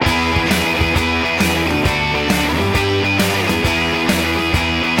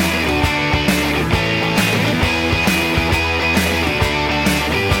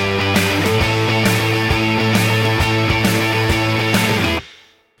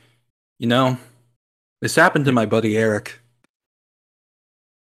You know, this happened to my buddy Eric.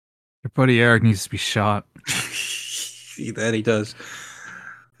 Your buddy Eric needs to be shot. See that he does.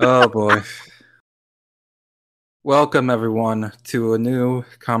 Oh boy. Welcome everyone to a new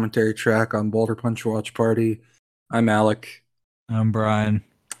commentary track on Boulder Punch Watch Party. I'm Alec. I'm Brian.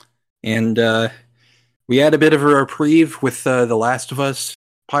 And we had a bit of a reprieve with The Last of Us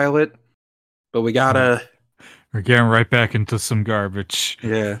pilot, but we gotta... We're getting right back into some garbage.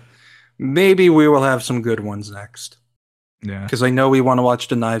 Yeah. Maybe we will have some good ones next. Yeah. Because I know we want to watch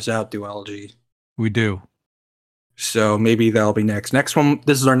the Knives Out duology. We do. So maybe that'll be next. Next one,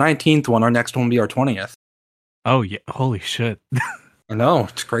 this is our 19th one. Our next one will be our 20th. Oh, yeah. Holy shit. I know.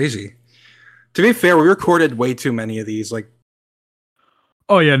 It's crazy. To be fair, we recorded way too many of these.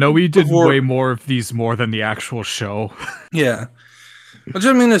 Oh, yeah. No, we did way more of these more than the actual show. Yeah. Which,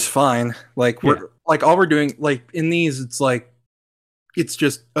 I mean, is fine. All we're doing, in these, it's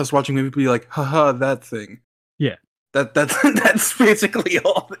just us watching movie be like, haha, that thing. Yeah. That's basically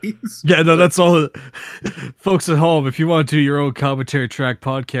all these. Yeah, no, that's all. Folks at home, if you want to do your own commentary track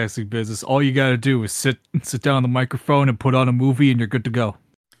podcasting business, all you got to do is sit down on the microphone and put on a movie, and you're good to go.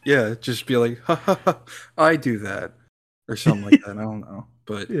 Yeah, just be like, ha ha ha, I do that, or something like that. I don't know,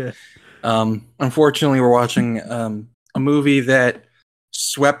 but yeah. Unfortunately, we're watching a movie that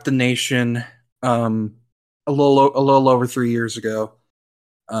swept the nation a little over 3 years ago.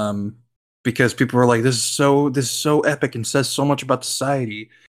 Because people were like, this is so epic and says so much about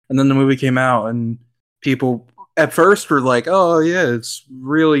society. And then the movie came out and people at first were like, oh yeah, it's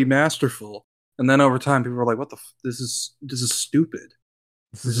really masterful. And then over time people were like, what the this is stupid.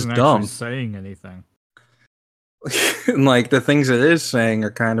 This is dumb. Saying anything. And the things it is saying are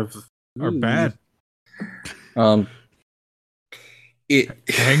kind of bad.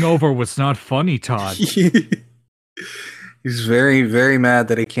 Hangover was not funny, Todd. He's very, very mad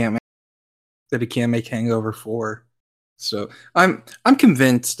that he can't make Hangover 4. So I'm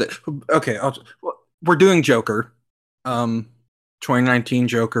convinced that we're doing Joker, 2019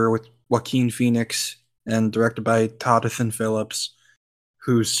 Joker with Joaquin Phoenix and directed by Todd Phillips,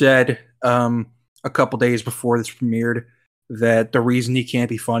 who said a couple days before this premiered that the reason he can't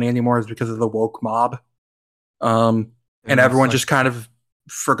be funny anymore is because of the woke mob. And everyone just kind of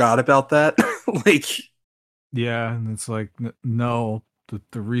forgot about that. Yeah, and it's like, no,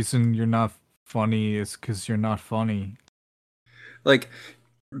 the reason you're not funny is because you're not funny.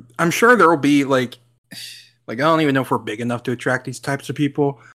 I'm sure there will be I don't even know if we're big enough to attract these types of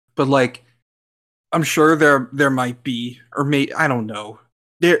people, but I'm sure there might be, or I don't know,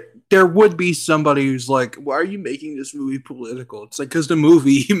 there would be somebody who's like, why are you making this movie political? It's because the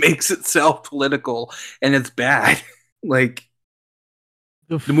movie makes itself political and it's bad. The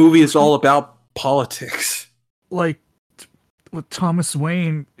movie is all about politics. With Thomas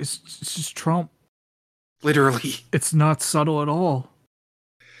Wayne, it's just Trump. Literally. It's not subtle at all.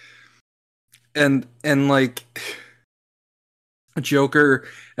 And Joker,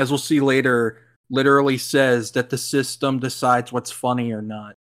 as we'll see later, literally says that the system decides what's funny or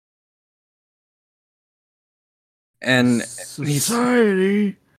not. And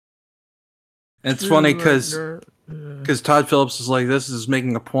society. And it's funny because Todd Phillips is like, this is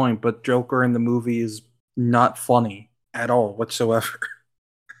making a point, but Joker in the movie is not funny at all whatsoever.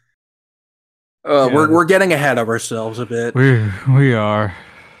 We're getting ahead of ourselves a bit. We are.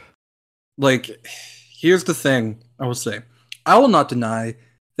 Here's the thing I will say. I will not deny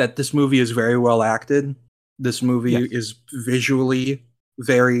that this movie is very well acted. This movie is visually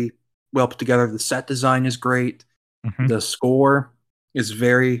very well put together. The set design is great. Mm-hmm. The score is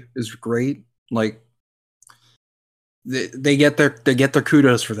great. They get their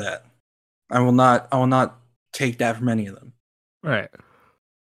kudos for that. I will not take that from any of them. Right.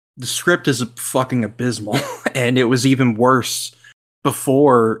 The script is fucking abysmal, and it was even worse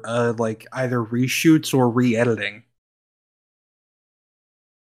before either reshoots or re-editing.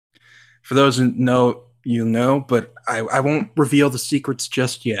 For those who know, but I won't reveal the secrets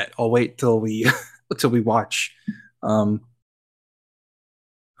just yet. I'll wait till we watch. Oh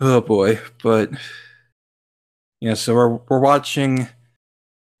boy, but yeah, so we're watching.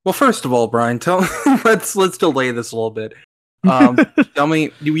 Well, first of all, Brian, let's delay this a little bit. Tell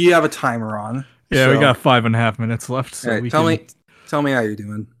me, do you have a timer on? Yeah, we got 5.5 minutes left. So right, tell me how you're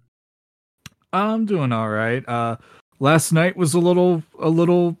doing. I'm doing all right. Last night was a little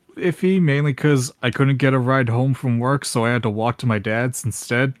iffy, mainly because I couldn't get a ride home from work, so I had to walk to my dad's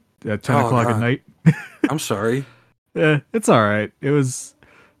instead at 10 o'clock at night. I'm sorry. Yeah, it's all right. It was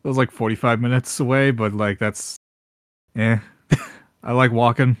 45 minutes away, but that's, I like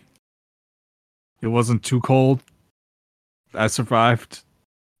walking. It wasn't too cold. I survived.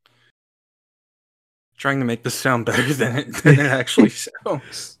 trying to make this sound better than it actually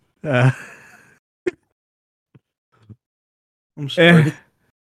sounds. I'm sorry.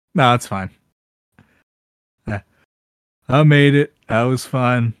 No, it's fine. I made it. That was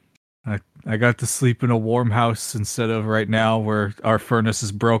fun. I got to sleep in a warm house instead of right now where our furnace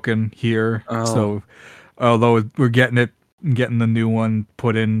is broken here. Oh. So, although we're getting the new one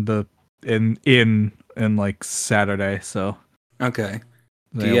put in like Saturday. So Okay.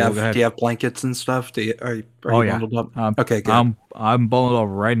 Do yeah, you have blankets and stuff? Are you bundled up? Okay, good. I'm bundled up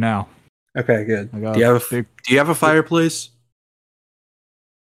right now. Okay, good. Do you have a fireplace?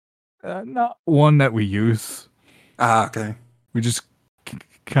 Not one that we use. Okay. We just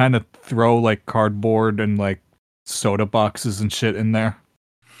kind of throw like cardboard and like soda boxes and shit in there.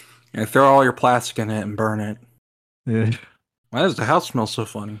 Yeah, throw all your plastic in it and burn it. Yeah. Why does the house smell so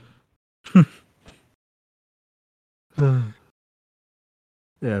funny?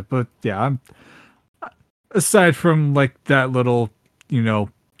 Yeah, but yeah, I'm aside from like that little,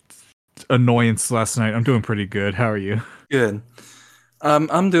 annoyance last night, I'm doing pretty good. How are you? Good.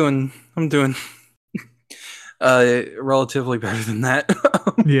 I'm doing relatively better than that.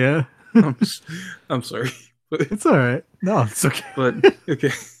 Yeah. I'm sorry. It's all right. No, it's okay. But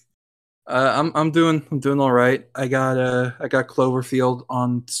okay. I'm doing all right. I got Cloverfield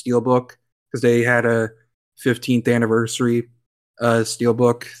on Steelbook because they had a 15th anniversary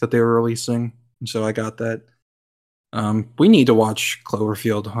Steelbook that they were releasing, and so I got that. We need to watch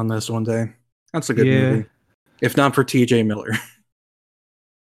Cloverfield on this one day. That's a good movie, if not for T.J. Miller.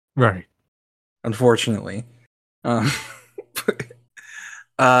 Right. Unfortunately. So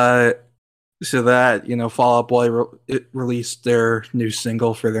that, Fall Out Boy released their new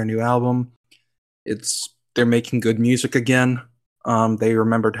single for their new album. They're making good music again. They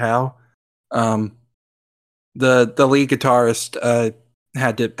remembered how. The lead guitarist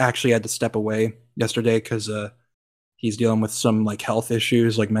had to step away yesterday because he's dealing with some like health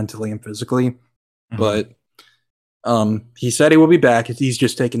issues, like mentally and physically. Mm-hmm. But he said he will be back. He's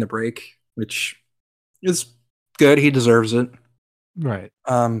just taking a break, which is good. He deserves it. Right.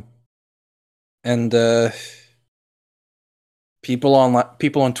 And people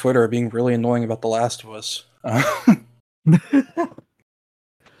on Twitter are being really annoying about The Last of Us.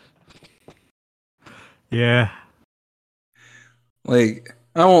 Yeah. Like,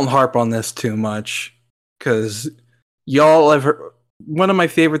 I won't harp on this too much because y'all ever. One of my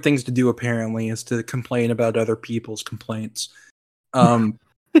favorite things to do apparently is to complain about other people's complaints. But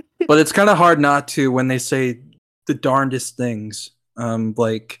it's kind of hard not to when they say the darndest things.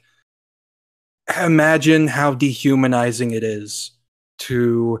 Like, imagine how dehumanizing it is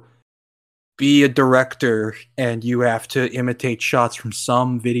to be a director and you have to imitate shots from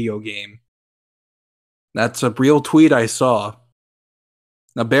some video game. That's a real tweet I saw.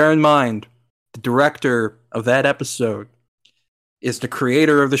 Now, bear in mind, the director of that episode is the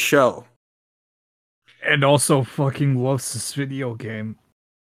creator of the show. And also fucking loves this video game.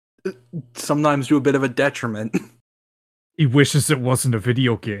 Sometimes to a bit of a detriment. He wishes it wasn't a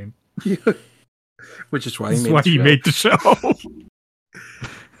video game. Which is why he made the show.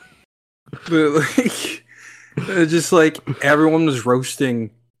 But like, just like everyone was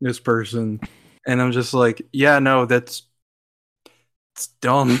roasting this person, and I'm just like, yeah, no, it's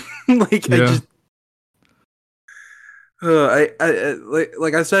dumb. Like, yeah. I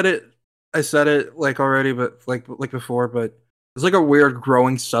said it like already, but like before, but it's like a weird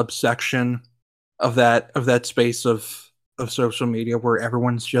growing subsection of that space of social media where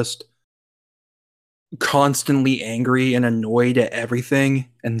everyone's just constantly angry and annoyed at everything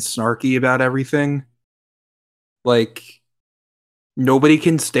and snarky about everything. Like, nobody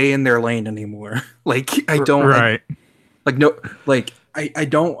can stay in their lane anymore. Like, I don't I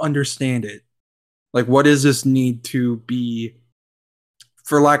don't understand it. Like, what does this need to be,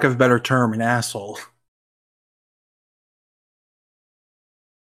 for lack of a better term, an asshole?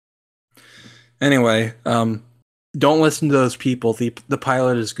 Anyway, don't listen to those people. The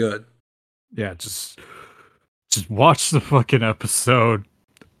pilot is good. Yeah, just watch the fucking episode,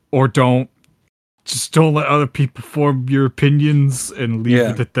 or don't. Just don't let other people form your opinions and leave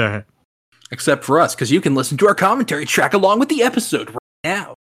it at that. Except for us, because you can listen to our commentary track along with the episode right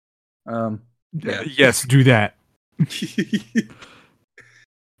now. Yeah. Yes, do that.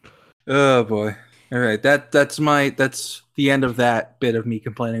 Oh boy. All right, that's the end of that bit of me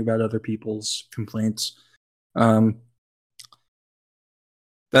complaining about other people's complaints.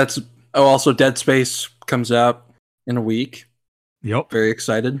 Also Dead Space comes out in a week. Yep. Very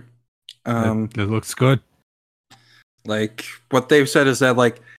excited. It looks good. Like, what they've said is that,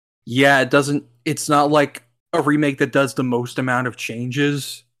 like, yeah, it's not like a remake that does the most amount of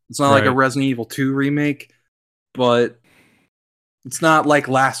changes It's not like a Resident Evil 2 remake, but it's not like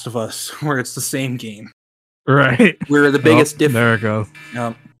Last of Us, where it's the same game. Right. Where the biggest There it goes.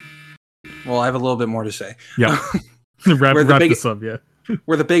 Well, I have a little bit more to say. Yeah. wrap this up, yeah.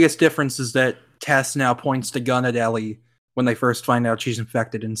 Where the biggest difference is that Tess now points the gun at Ellie when they first find out she's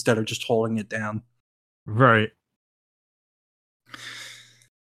infected instead of just holding it down. Right.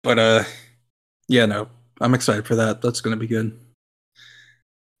 But, yeah, no. I'm excited for that. That's going to be good.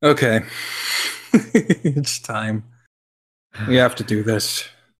 Okay. It's time. We have to do this.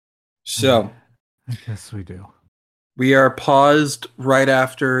 So. I guess we do. We are paused right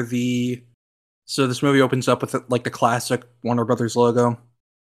after So this movie opens up with like the classic Warner Brothers logo.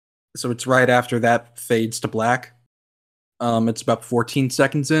 So it's right after that fades to black. It's about 14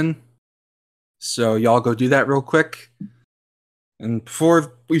 seconds in. So y'all go do that real quick. And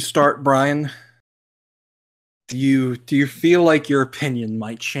before we start, Brian, do you feel like your opinion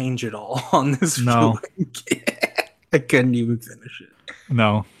might change at all on this No. film? I couldn't even finish it.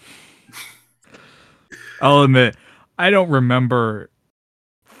 No. I'll admit, I don't remember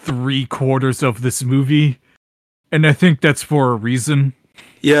 3/4 of this movie, and I think that's for a reason.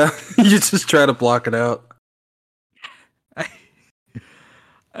 Yeah, you just try to block it out.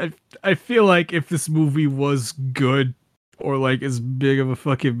 I feel like if this movie was good, or like as big of a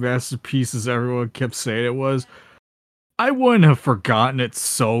fucking masterpiece as everyone kept saying it was, I wouldn't have forgotten it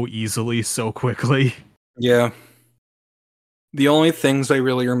so easily, so quickly. Yeah. The only things I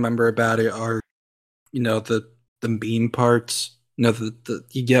really remember about it are, the mean parts. The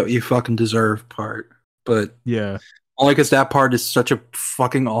you get what you fucking deserve part. But yeah, only because that part is such a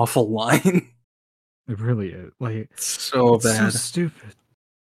fucking awful line. It really is. Like, it's so bad. So stupid.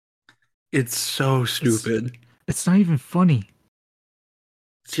 It's so stupid. It's not even funny.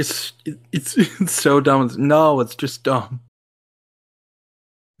 It's just it's so dumb. No, it's just dumb.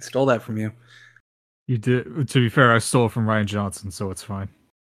 I stole that from you. You did. To be fair, I stole it from Rian Johnson, so it's fine.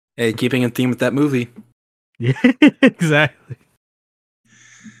 Hey, keeping in theme with that movie. Yeah, exactly.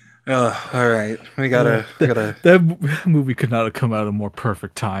 All right. We gotta. That movie could not have come out at a more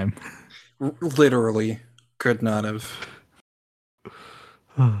perfect time. Literally, could not have.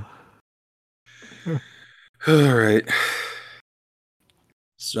 All right.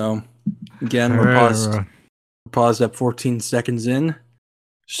 So, again, we're paused at 14 seconds in.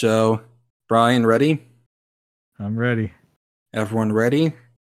 So, Brian, ready? I'm ready. Everyone ready?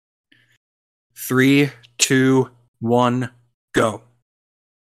 3, 2, 1, go.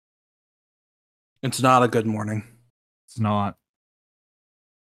 It's not a good morning. It's not.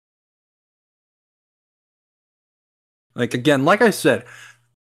 Like I said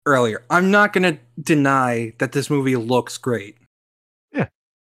earlier, I'm not going to deny that this movie looks great. Yeah.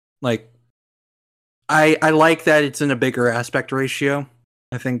 Like, I like that it's in a bigger aspect ratio.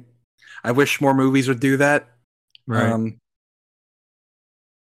 I wish more movies would do that. Right.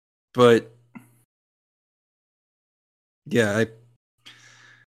 But yeah,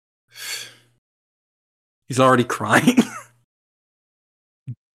 he's already crying.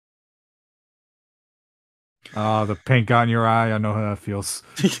 The paint got in your eye. I know how that feels.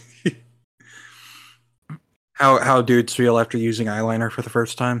 How dudes feel after using eyeliner for the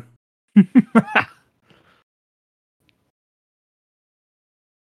first time.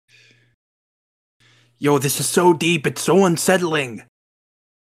 Yo, this is so deep. It's so unsettling.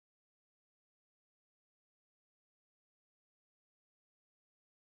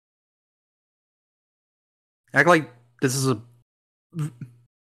 Act like this is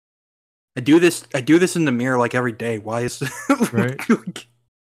I do this in the mirror like every day. Why is right?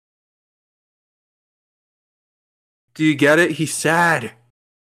 Do you get it? He's sad.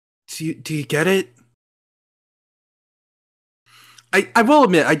 Do you get it? I will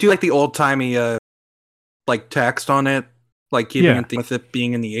admit I do like the old timey like text on it, like keeping it with it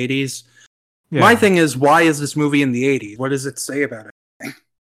being in the 80s. Yeah. My thing is, why is this movie in the 80s? What does it say about it?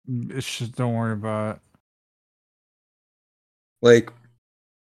 It's just, don't worry about it. Like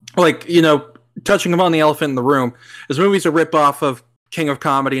touching upon the elephant in the room, this movie's a ripoff of King of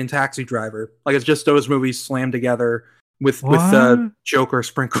Comedy and Taxi Driver. Like, it's just those movies slammed together with Joker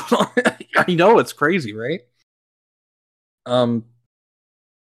sprinkled on it. I know, it's crazy, right?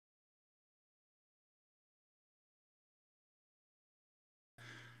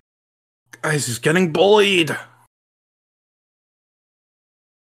 Guys, he's getting bullied.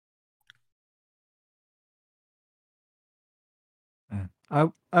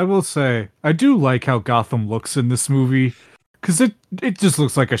 I will say, I do like how Gotham looks in this movie, because it just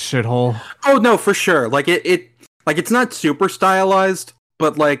looks like a shithole. Oh no, for sure. Like it's not super stylized,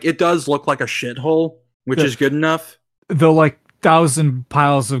 but like it does look like a shithole, which is good enough. Though, like, 1,000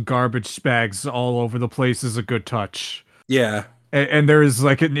 piles of garbage bags all over the place is a good touch. Yeah. And there is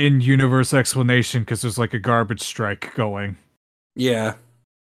like an in-universe explanation because there's like a garbage strike going. Yeah.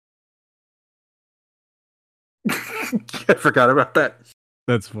 I forgot about that.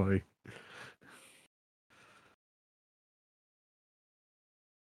 That's funny.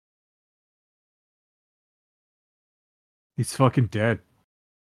 He's fucking dead.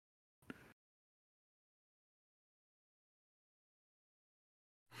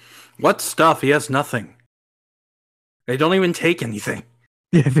 What stuff? He has nothing. They don't even take anything.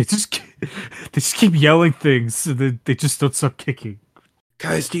 Yeah, they just keep yelling things, so they just don't stop kicking.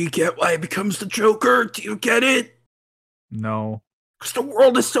 Guys, do you get why he becomes the Joker? Do you get it? No. Because the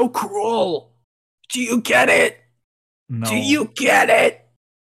world is so cruel. Do you get it? No. Do you get it?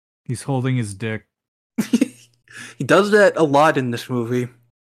 He's holding his dick. He does that a lot in this movie.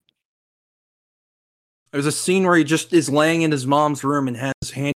 There's a scene where he just is laying in his mom's room and has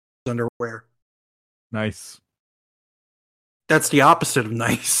his hand in his underwear. Nice. That's the opposite of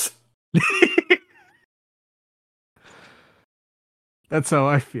nice. That's how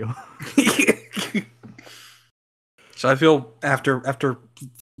I feel. So I feel after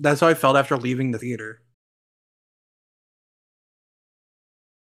that's how I felt after leaving the theater.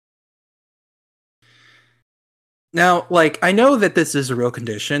 Now, like, I know that this is a real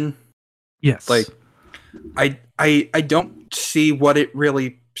condition. Yes. Like, I don't see what it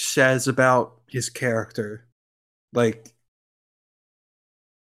really says about his character. Like,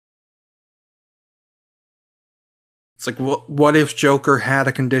 it's like, what if Joker had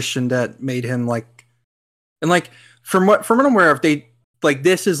a condition that made him like, and like from what I'm aware of, they like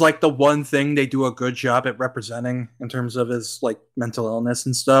this is like the one thing they do a good job at representing in terms of his like mental illness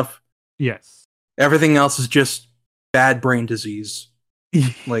and stuff. Yes. Everything else is just bad brain disease.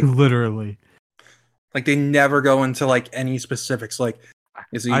 Like literally. Like they never go into like any specifics. Like,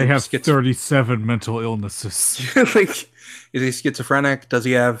 is he? I have 37 mental illnesses. Like, is he schizophrenic? Does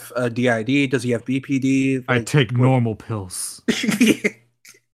he have DID? Does he have BPD? Like, I take normal pills.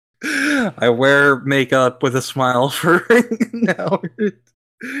 I wear makeup with a smile for now.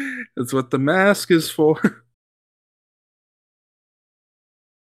 That's what the mask is for.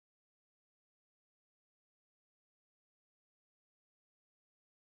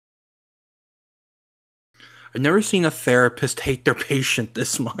 I've never seen a therapist hate their patient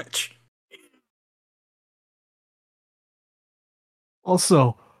this much.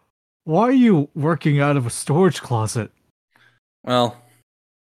 Also, why are you working out of a storage closet? Well,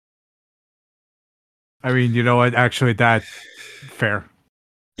 I mean, you know what? Actually, that fair.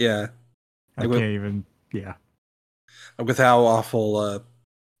 Yeah. I can't even. Yeah. With how awful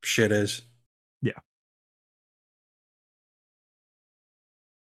shit is. Yeah.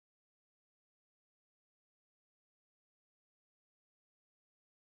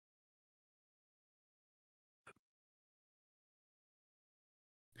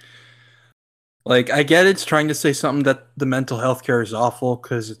 Like, I get it's trying to say something that the mental health care is awful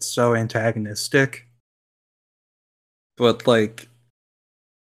because it's so antagonistic. But, like,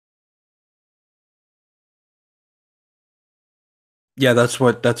 yeah, that's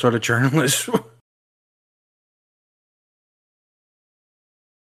what a journalist.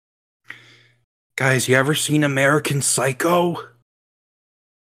 Guys, you ever seen American Psycho?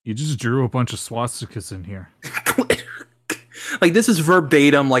 You just drew a bunch of swastikas in here. Like, this is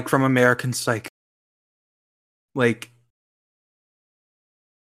verbatim, like, from American Psycho. Like,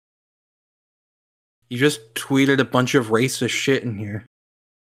 you just tweeted a bunch of racist shit in here.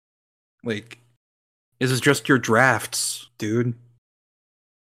 Like, this is just your drafts, dude.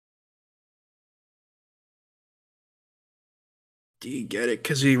 Do you get it?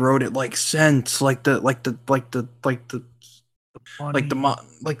 Because he wrote it like cents, like the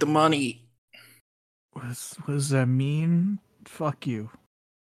money. What does that mean? Fuck you.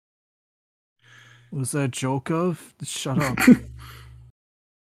 Was that a joke of? Shut up.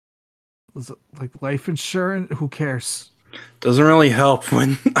 Was it like life insurance? Who cares? Doesn't really help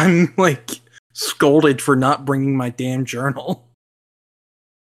when I'm like scolded for not bringing my damn journal.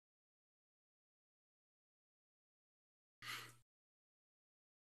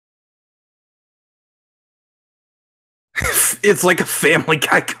 It's like a Family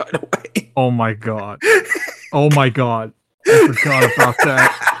Guy cutaway. Oh my god. Oh my god. I forgot about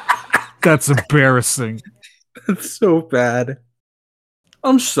that. That's embarrassing. It's so bad.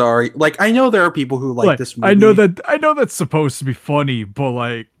 I'm sorry. Like, I know there are people who like this movie. I know that's supposed to be funny, but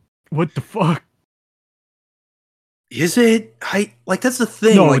like, what the fuck? Is it? That's the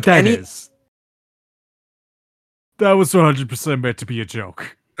thing. No, like, that is. That was 100% meant to be a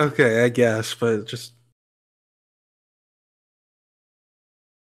joke. Okay, I guess, but just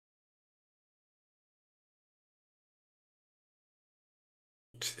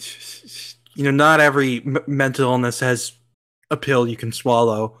not every mental illness has a pill you can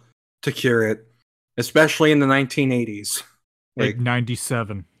swallow to cure it, especially in the 1980s. Egg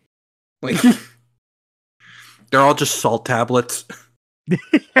 97. Like they're all just salt tablets.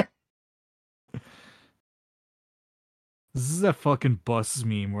 This is that fucking bus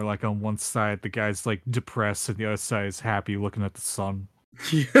meme where, like, on one side the guy's like depressed and the other side is happy looking at the sun.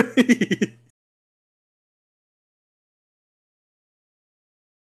 Do you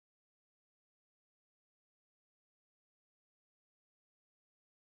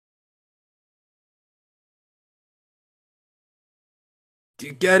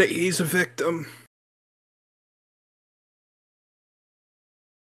get it? He's a victim.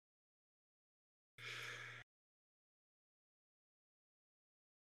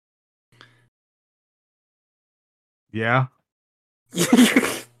 Yeah.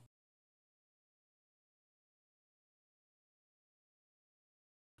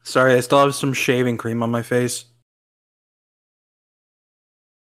 Sorry, I still have some shaving cream on my face.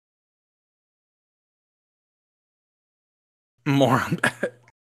 More on that.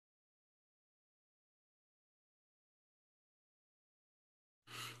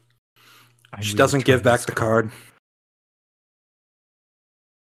 She doesn't give back the card.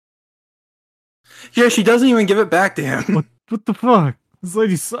 Yeah, she doesn't even give it back to him. What the fuck? This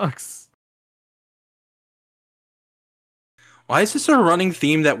lady sucks. Why is this a running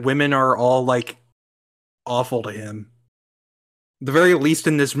theme that women are all, like, awful to him? At the very least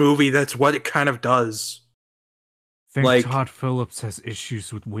in this movie, that's what it kind of does. I think Todd Phillips has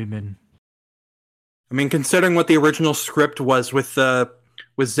issues with women. I mean, considering what the original script was with Zazie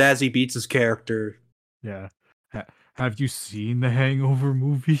Beetz' character. Yeah. Have you seen the Hangover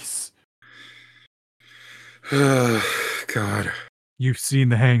movies? God. You've seen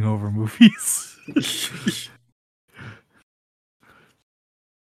the Hangover movies.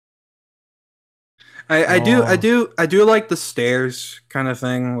 I do like the stairs kind of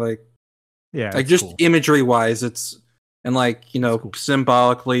thing, like, yeah, like just cool. imagery wise, it's, and like, cool.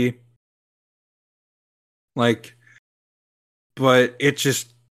 Symbolically, like, but it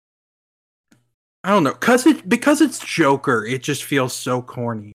just, I don't know, because it's Joker, it just feels so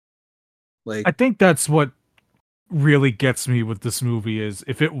corny. Like, I think that's what really gets me with this movie is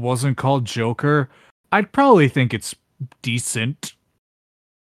if it wasn't called Joker, I'd probably think it's decent.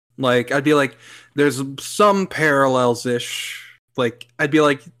 Like, I'd be like, there's some parallels ish. Like, I'd be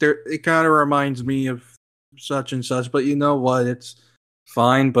like, it kind of reminds me of such and such, but you know what? It's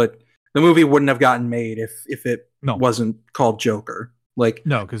fine. But the movie wouldn't have gotten made if it wasn't called Joker. Like,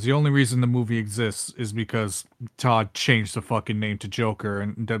 no, because the only reason the movie exists is because Todd changed the fucking name to Joker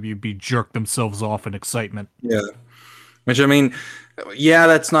and WB jerked themselves off in excitement. Yeah. Which, I mean, yeah,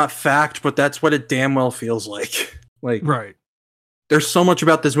 that's not fact, but that's what it damn well feels like. Like, right. There's so much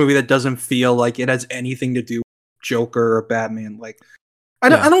about this movie that doesn't feel like it has anything to do with Joker or Batman. Like, I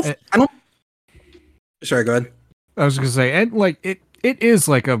don't. Sorry, go ahead. I was gonna say, and like it is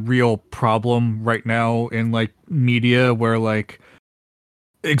like a real problem right now in like media where like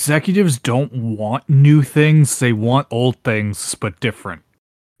executives don't want new things; they want old things but different.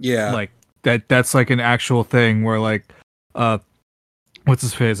 Yeah, like that's like an actual thing where like what's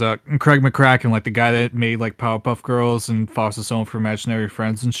his face? Craig McCracken, like the guy that made like Powerpuff Girls and Foster's Home for Imaginary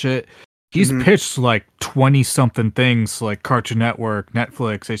Friends and shit. He's pitched like 20-something things, like Cartoon Network,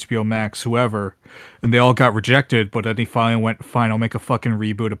 Netflix, HBO Max, whoever, and they all got rejected. But then he finally went, "Fine, I'll make a fucking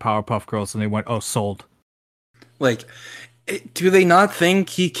reboot of Powerpuff Girls," and they went, "Oh, sold." Like, do they not think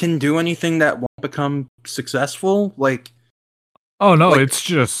he can do anything that won't become successful? Like, oh no, like, it's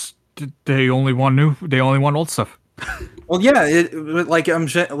just they only want old stuff. Well, yeah, like I'm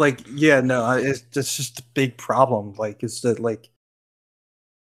like, yeah, no, it's just a big problem. Like, it's that like,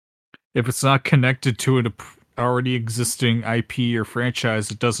 if it's not connected to an already existing IP or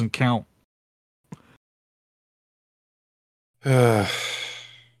franchise, it doesn't count. God,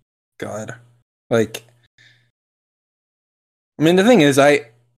 like, I mean, the thing is,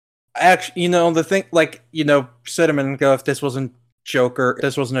 I actually, the thing, like, said a minute ago, if this wasn't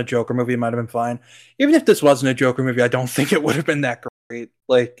a Joker movie, it might have been fine. Even if this wasn't a Joker movie, I don't think it would have been that great.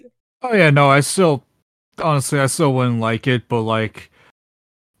 Like, oh yeah, no, honestly, I still wouldn't like it, but like,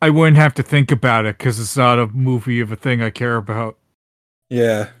 I wouldn't have to think about it because it's not a movie of a thing I care about.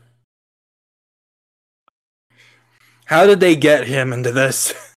 Yeah. How did they get him into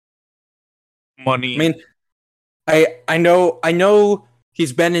this? Money. I mean, I know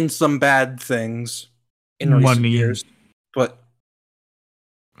he's been in some bad things in recent years, but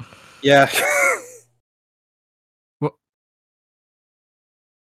yeah. Well,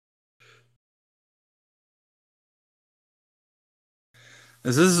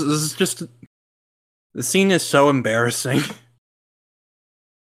 This is just the scene is so embarrassing.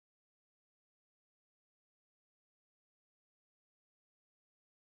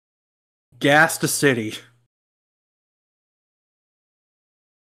 Gas to city.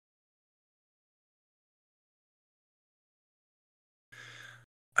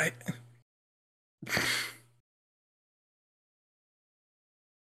 I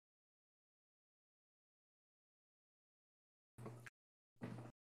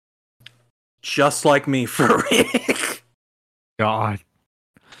just like me for Rick. God.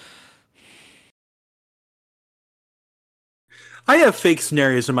 I have fake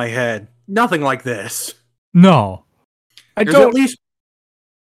scenarios in my head. Nothing like this. No. There's at least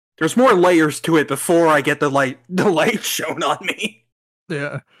there's more layers to it before I get the light shown on me.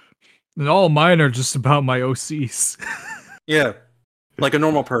 Yeah. And all mine are just about my OCs. Yeah. Like a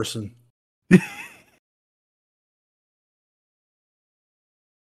normal person.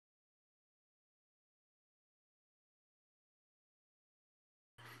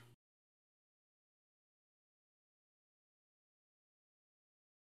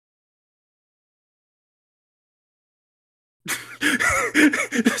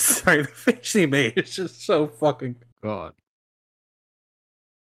 Sorry, the face he made is just so fucking God.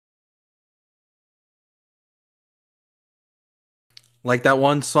 like that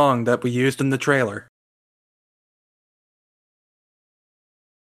one song that we used in the trailer.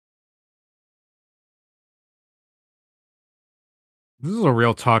 This is a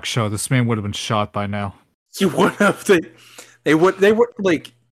real talk show. This man would have been shot by now. You would have they would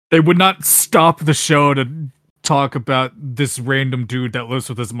like They would not stop the show to talk about this random dude that lives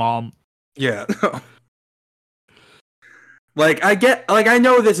with his mom. yeah. Like I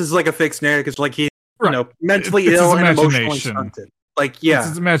know this is like a fixed narrative because like he's mentally It's ill his and emotionally imagination. stunted. Like yeah, It's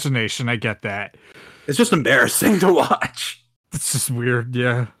his imagination. I get that. it's just embarrassing to watch. It's just weird.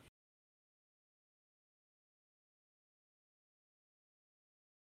 Yeah.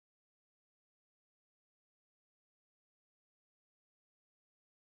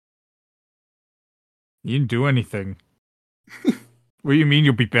 You didn't do anything. What do you mean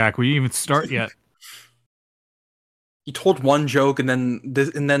you'll be back? We didn't even start yet. He told one joke and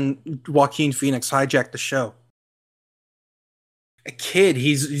then Joaquin Phoenix hijacked the show. A kid,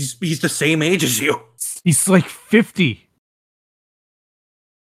 he's the same age as you. He's like 50.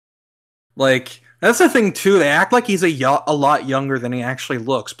 Like that's the thing too. They act like he's a lot younger than he actually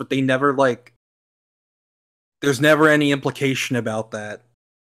looks, but they never like. There's never any implication about that.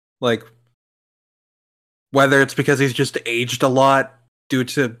 Like whether it's because he's just aged a lot due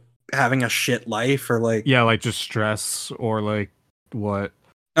to having a shit life or like Yeah, like just stress or like what?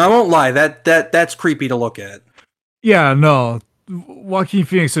 I won't lie, that's creepy to look at. Yeah, no. Joaquin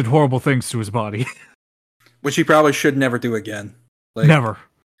Phoenix did horrible things to his body. Which he probably should never do again. Like, Never.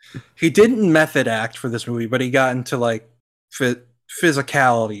 He didn't method act for this movie, but he got into like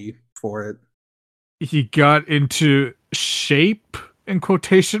physicality for it. He got into shape in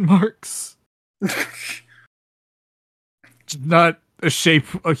quotation marks. Not a shape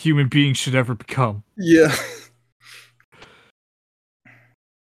a human being should ever become. Yeah.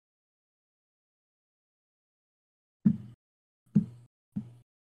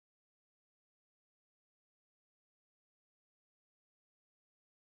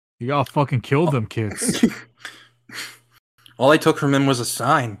 You gotta fucking kill them kids. All I took from him was a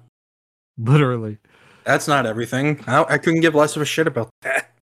sign. Literally. That's not everything. I couldn't give less of a shit about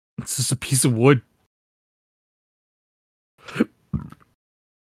that. It's just a piece of wood.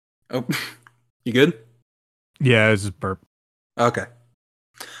 Oh, you good? Yeah, it's just burp. Okay.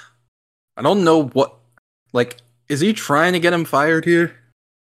 I don't know what. Like, is he trying to get him fired here?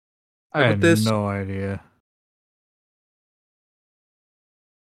 I have no idea.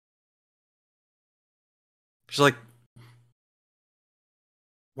 Just like,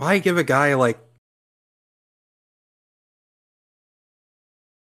 why give a guy like.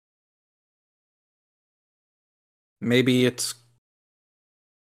 Maybe it's.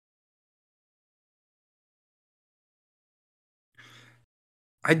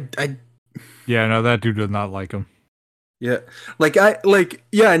 Yeah, no, that dude does not like him. Yeah.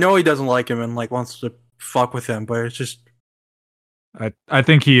 I know he doesn't like him and like wants to fuck with him, but it's just. I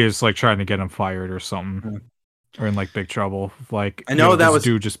think he is like trying to get him fired or something. Or in like big trouble. Like I know that this was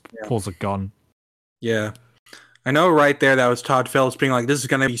dude just pulls a gun. Yeah. I know right there that was Todd Phillips being like, this is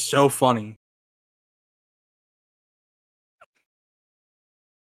gonna be so funny.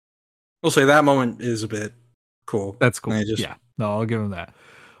 We'll say that moment is a bit cool. That's cool. Yeah. No, I'll give him that.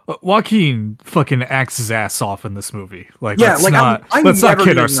 Joaquin fucking acts his ass off in this movie. Like, yeah, let's like not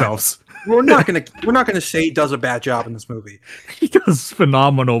kid ourselves. we're not gonna say he does a bad job in this movie. He does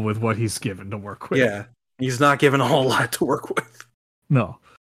phenomenal with what he's given to work with. Yeah, he's not given a whole lot to work with. No.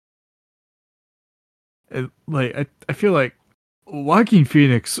 I feel like Joaquin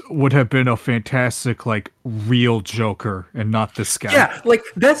Phoenix would have been a fantastic, like, real Joker and not this guy. Yeah, like,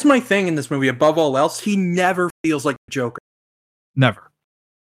 that's my thing in this movie. Above all else, he never feels like a Joker. Never.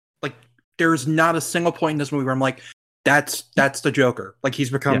 Like, there's not a single point in this movie where I'm like, that's the Joker. Like, he's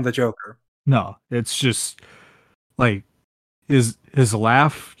become the Joker. No, it's just, like, his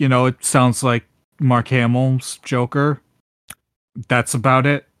laugh, it sounds like Mark Hamill's Joker. That's about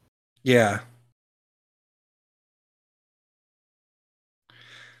it. Yeah.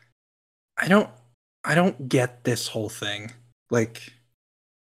 I don't get this whole thing. Like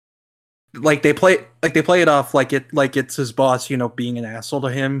they play it off like it's his boss, being an asshole to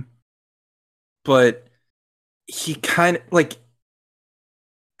him. But he kind of like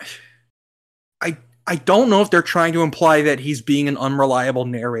I don't know if they're trying to imply that he's being an unreliable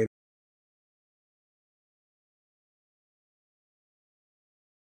narrator.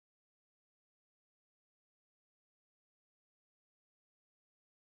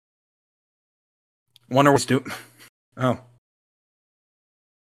 Wonder what's doing. Oh.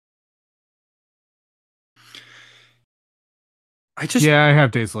 I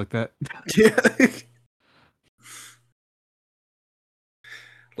have days like that. Yeah.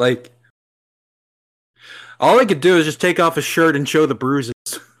 Like, all I could do is just take off his shirt and show the bruises.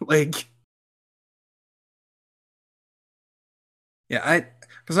 Like, yeah,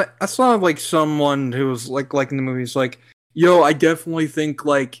 because I saw like someone who was like in the movies, like, yo, I definitely think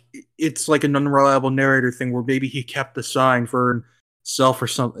like it's like an unreliable narrator thing where maybe he kept the sign for himself or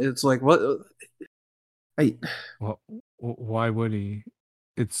something. It's like, what? Well, why would he?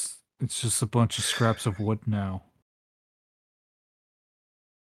 It's just a bunch of scraps of wood now.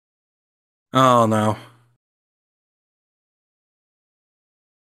 Oh no.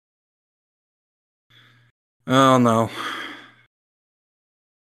 Oh no.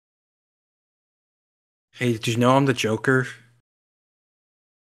 Hey, did you know I'm the Joker?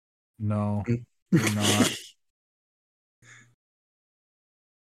 No, you're not.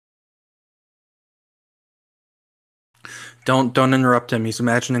 Don't interrupt him. He's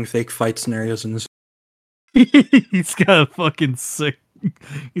imagining fake fight scenarios in this. He's got a fucking sick.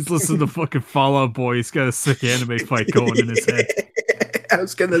 He's listening to fucking Fall Out Boy. He's got a sick anime fight going in his head. I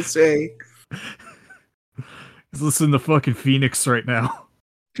was gonna say. He's listening to fucking Phoenix right now.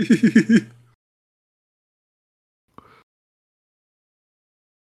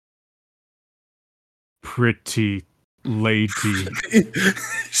 Pretty lady.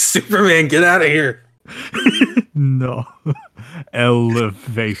 Superman, get out of here. No.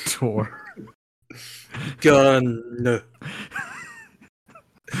 Elevator. Gun.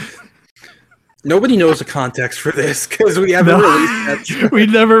 Nobody knows the context for this because we haven't released that. We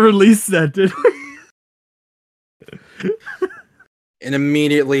never released that, did we? And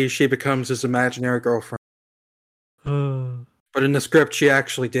immediately she becomes his imaginary girlfriend. But in the script, she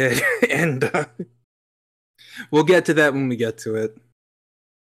actually did. And we'll get to that when we get to it.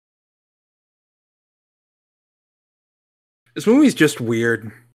 This movie's just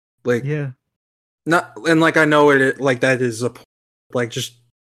weird. Like, yeah. Not, and like, I know it, like, that is a, like, just.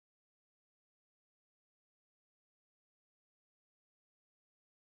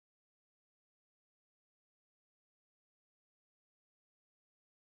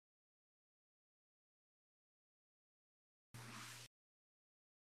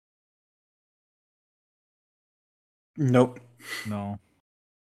 Nope. No.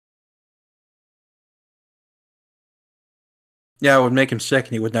 Yeah, it would make him sick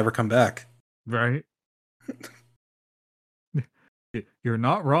and he would never come back. Right? You're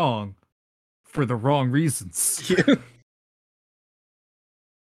not wrong. For the wrong reasons. Yeah.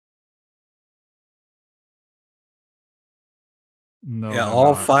 No. Yeah,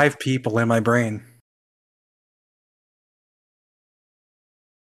 all 5 people in my brain.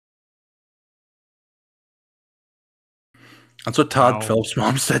 That's what Todd Phillips'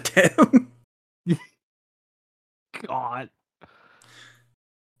 mom said to him. God.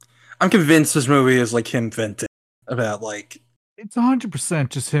 I'm convinced this movie is like him venting about like. It's 100%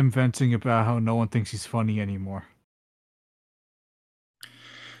 just him venting about how no one thinks he's funny anymore.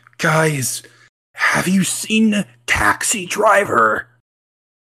 Guys, have you seen Taxi Driver?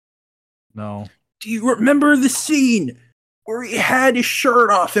 No. Do you remember the scene where he had his shirt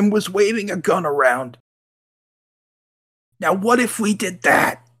off and was waving a gun around? Now, what if we did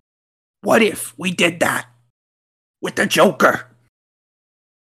that? What if we did that with the Joker?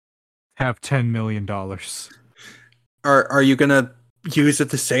 Have $10 million. Are you gonna use it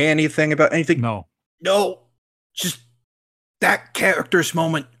to say anything about anything? No. No. Just that character's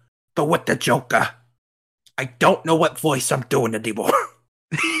moment, but with the Joker. I don't know what voice I'm doing anymore.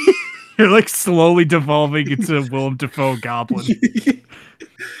 You're like slowly devolving into a Willem Dafoe goblin.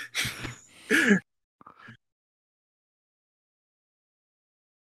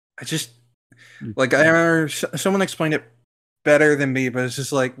 I just, like, I remember someone explained it better than me, but it's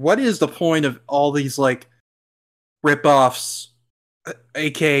just like, what is the point of all these, like, rip-offs,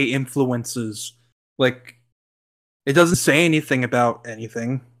 aka influences? Like, it doesn't say anything about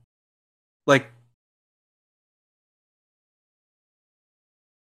anything. Like,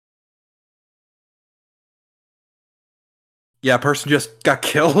 yeah, a person just got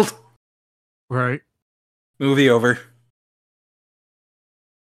killed. Right. Movie over.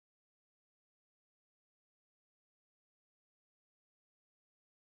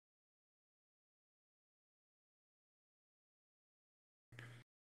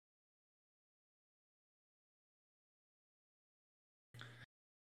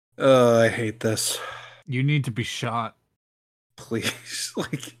 I hate this. You need to be shot. Please.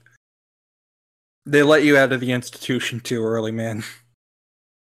 Like, they let you out of the institution too early, man.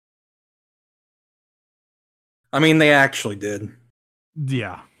 I mean, they actually did.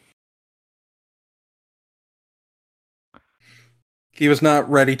 Yeah. He was not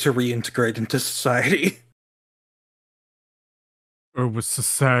ready to reintegrate into society. Or was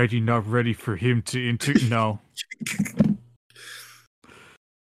society not ready for him to No.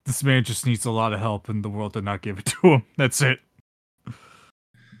 This man just needs a lot of help, and the world did not give it to him. That's it.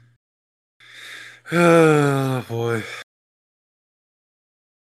 Oh, boy.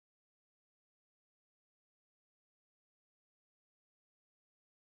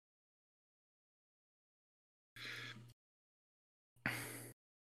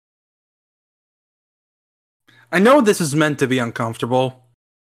 I know this is meant to be uncomfortable.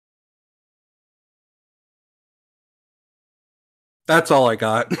 That's all I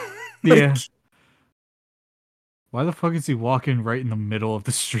got. Yeah. Why the fuck is he walking right in the middle of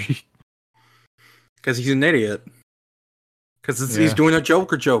the street? Because he's an idiot. Because he's doing a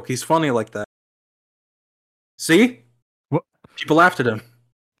Joker joke. He's funny like that. See? What? People laughed at him.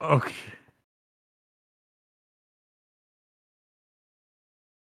 Okay.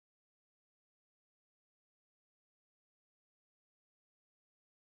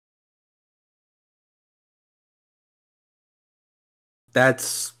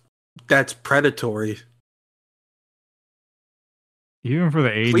 That's predatory. Even for the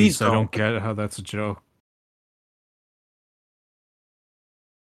 80s, Please I don't don't. get how that's a joke.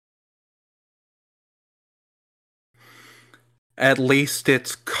 At least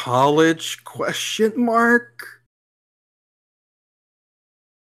it's college, question mark?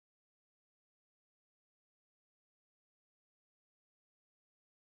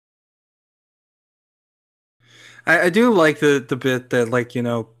 I do like the bit that, like, you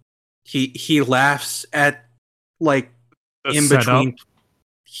know, he laughs at, like, The in setup? between.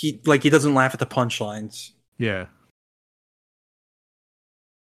 He doesn't laugh at the punchlines. Yeah.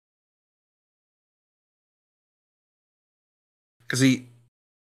 Because he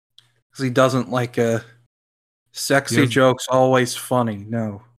doesn't like sexy jokes always funny.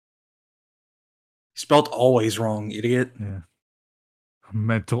 No. He spelled always wrong, idiot. Yeah.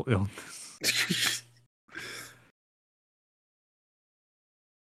 Mental illness.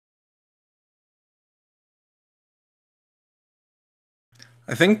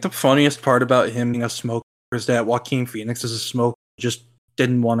 I think the funniest part about him being a smoker is that Joaquin Phoenix is a smoker, just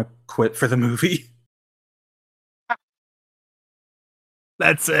didn't want to quit for the movie.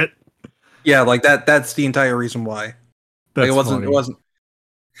 That's it. Yeah, like that's the entire reason why. That's like it wasn't funny. it wasn't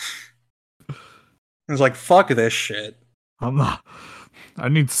it was like, fuck this shit. I'm not. I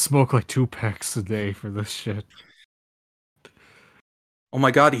need to smoke like 2 packs a day for this shit. Oh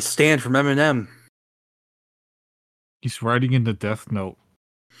my god, he's Stan from Eminem. He's writing in the Death Note.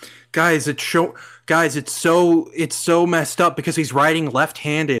 Guys, it's so messed up because he's writing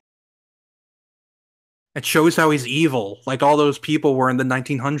left-handed. It shows how he's evil, like all those people were in the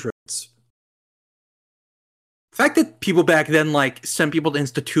 1900s. The fact that people back then, like, sent people to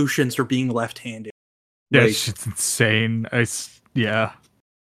institutions for being left-handed. Yeah, Like, shit's insane. Yeah.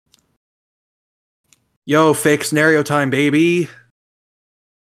 yo, fake scenario time, baby.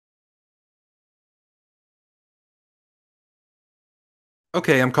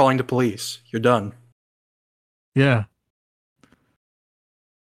 Okay, I'm calling the police. You're done. Yeah.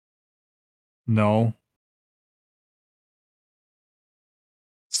 No.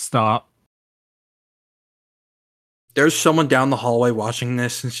 Stop. There's someone down the hallway watching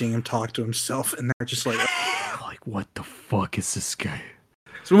this and seeing him talk to himself, and they're just like, Like, like, what the fuck is this guy?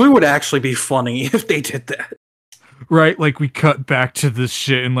 So it would actually be funny if they did that. Right, like we cut back to this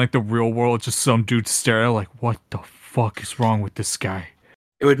shit in like the real world, just some dude staring at like, what the fuck is wrong with this guy?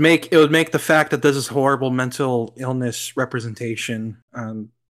 It would make the fact that this is horrible mental illness representation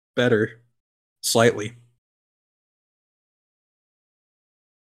better, slightly.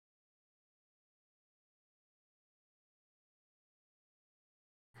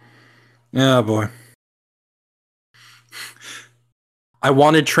 Yeah, boy. I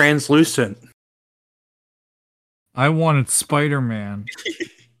wanted translucent. I wanted Spider-Man.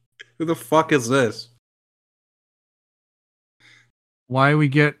 Who the fuck is this? Why we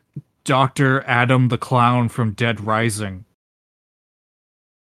get Dr. Adam the Clown from Dead Rising?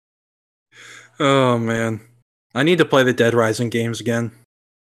 Oh man. I need to play the Dead Rising games again.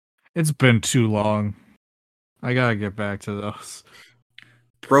 It's been too long. I gotta get back to those.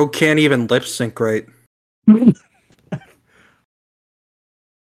 Bro can't even lip sync right.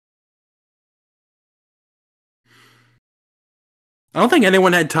 I don't think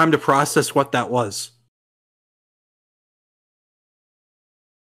anyone had time to process what that was.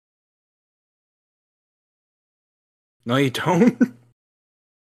 No, you don't.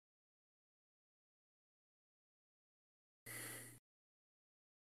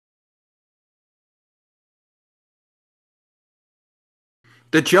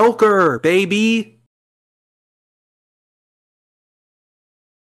 The Joker, baby.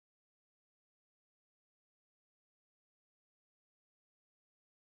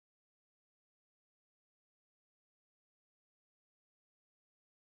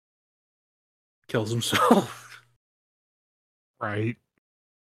 Kills himself. Right.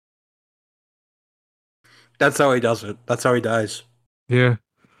 That's how he does it. That's how he dies. Yeah.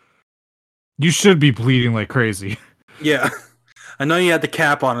 You should be bleeding like crazy. Yeah. I know you had the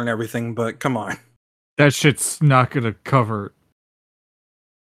cap on and everything, but come on. That shit's not gonna cover.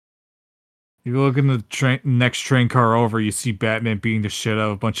 You look in the next train car over, you see Batman beating the shit out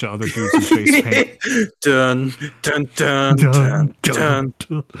of a bunch of other dudes in face paint. Dun, dun, dun, dun, dun,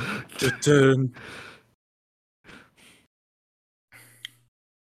 dun, dun, dun.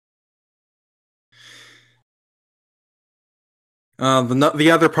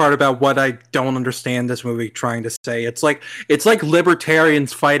 The other part about what I don't understand this movie trying to say, it's like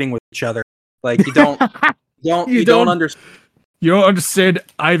libertarians fighting with each other. Like you don't understand. You don't understand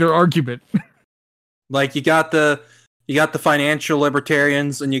either argument. Like you got the financial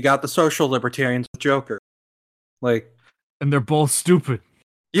libertarians and you got the social libertarians with Joker. Like, and they're both stupid.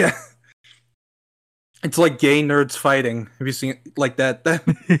 Yeah. It's like gay nerds fighting. Have you seen like that?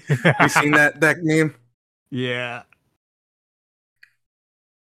 Have you seen that meme? Yeah.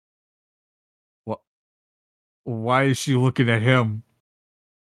 What? Why is she looking at him?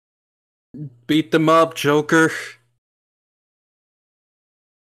 Beat them up, Joker.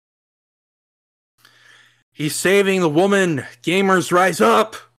 He's saving the woman. Gamers rise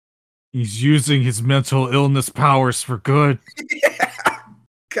up. He's using his mental illness powers for good. Yeah.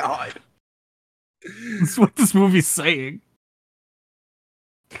 God. That's what this movie's saying.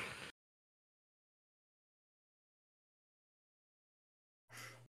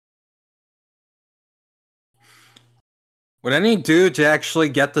 Would any dude actually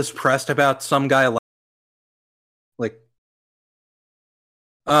get this pressed about some guy like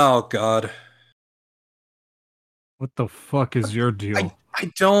oh God. What the fuck is your deal?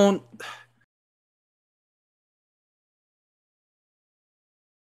 I don't.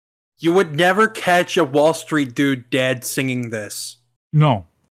 You would never catch a Wall Street dude dead singing this. No.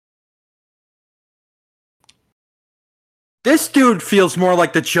 This dude feels more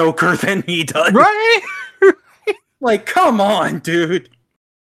like the Joker than he does. Right? Like, come on, dude.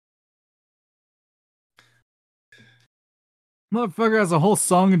 Motherfucker has a whole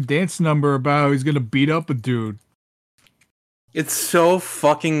song and dance number about how he's gonna beat up a dude. It's so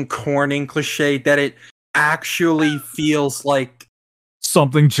fucking corny and cliche that it actually feels like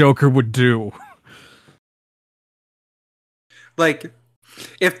something Joker would do. Like,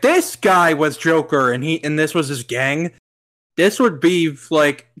 if this guy was Joker and this was his gang, this would be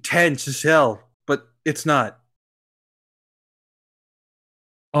like tense as hell. But it's not.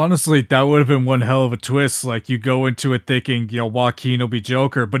 Honestly, that would have been one hell of a twist. Like, you go into it thinking, Joaquin will be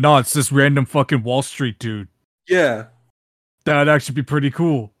Joker, but no, it's this random fucking Wall Street dude. Yeah. That'd actually be pretty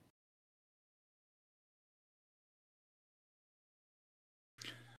cool.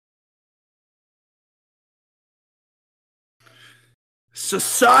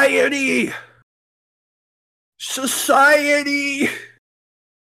 Society!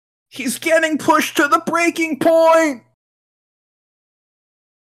 He's getting pushed to the breaking point!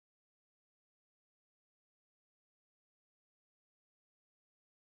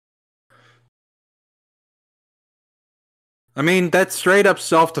 I mean, that's straight up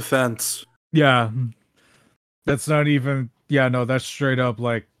self-defense. Yeah, that's not even. Yeah, no, that's straight up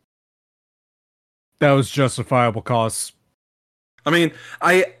like that was justifiable cause. I mean,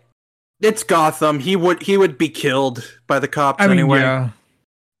 I it's Gotham. He would be killed by the cops I mean, anyway. yeah,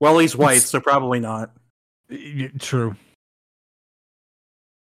 Well, he's white, it's so probably not. true.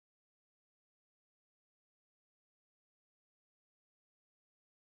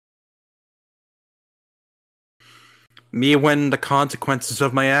 Me when the consequences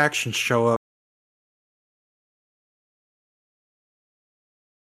of my actions show up.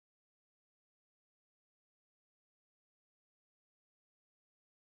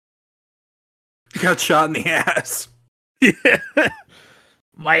 Got shot in the ass.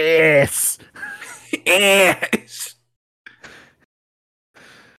 My ass. Ass.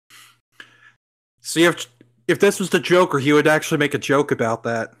 See if this was the Joker, he would actually make a joke about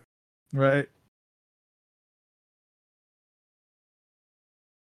that. Right.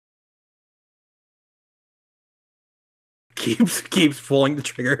 Keeps pulling the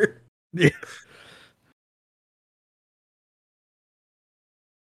trigger. Yeah.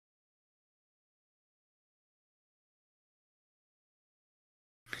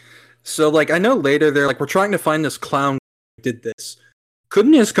 So like I know later they're like we're trying to find this clown who did this.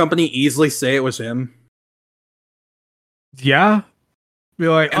 Couldn't his company easily say it was him? Yeah. Be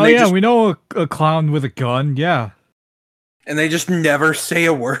like, And oh they yeah, just we know a clown with a gun. Yeah. and they just never say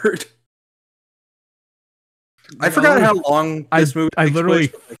a word. I I forgot how literally, long this movie I takes place.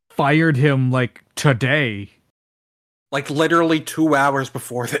 literally fired him like today. Like literally 2 hours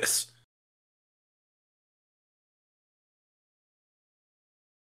before this.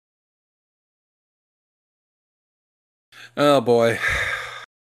 Oh boy.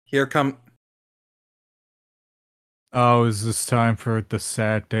 Here come Oh, is this time for the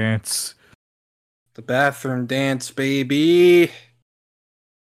sad dance? the bathroom dance, baby.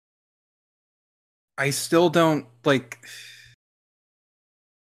 I still don't like.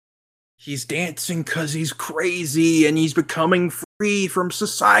 He's dancing because he's crazy and he's becoming free from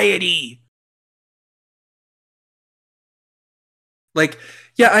society. Like,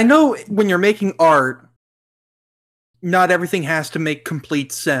 yeah, I know when you're making art, not everything has to make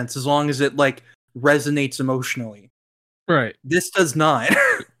complete sense as long as it, like, resonates emotionally. Right. This does not.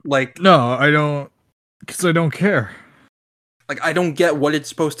 like, No, I don't, because I don't care. like, I don't get what it's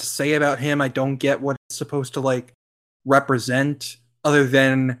supposed to say about him. I don't get what it's supposed to, like, represent other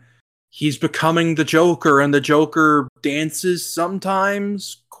than he's becoming the Joker and the Joker dances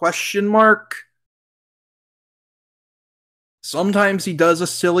sometimes? Question mark. Sometimes he does a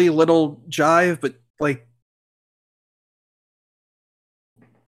silly little jive, but like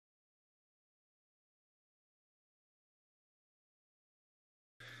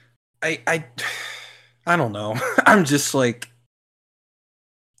I I don't know. I'm just like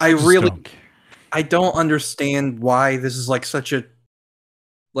I I just really don't care. I don't understand why this is like such a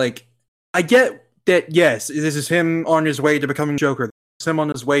like I get that yes, this is him on his way to becoming Joker. It's him on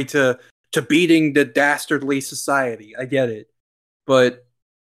his way to beating the dastardly society. I get it. But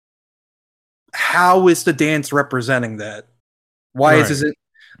how is the dance representing that? Why is Right.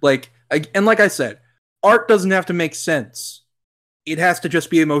 it and like I said, art doesn't have to make sense. It has to just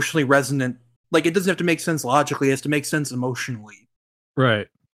be emotionally resonant. Like it doesn't have to make sense logically, it has to make sense emotionally. Right.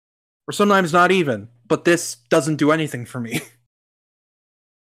 Or sometimes not even. But this doesn't do anything for me.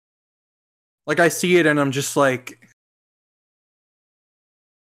 like I see it and I'm just like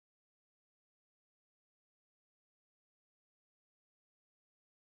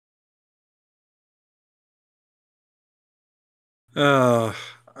uh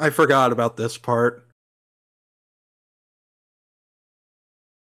I forgot about this part.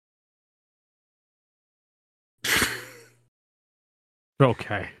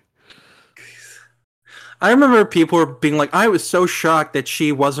 Okay. I remember people were being like, I was so shocked that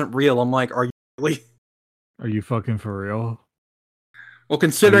she wasn't real. I'm like, are you really? Are you fucking for real? Well, Are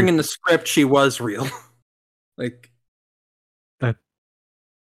considering you in the script she was real. like that?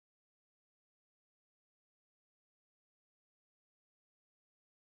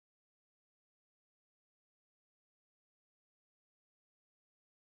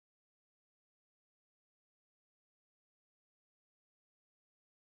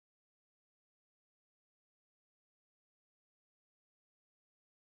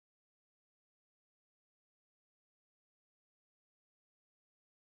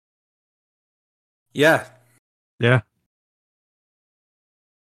 yeah. Yeah.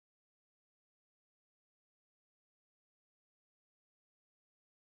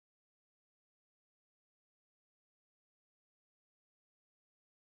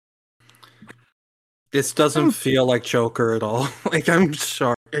 This doesn't feel like Joker at all. Like, I'm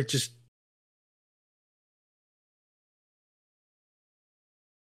sorry. It just.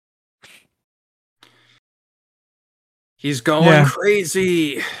 He's going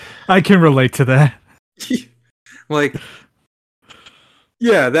crazy. I can relate to that. Like,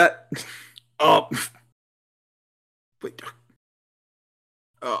 yeah, that. Oh. Wait.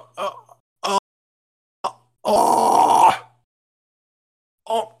 Oh. Oh. Oh.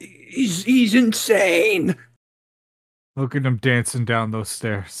 Oh. He's insane. Look at him dancing down those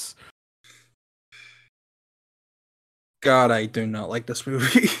stairs. God, I do not like this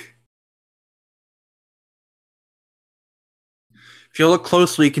movie. If you look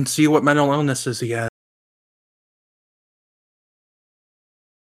closely, you can see what mental illnesses he has.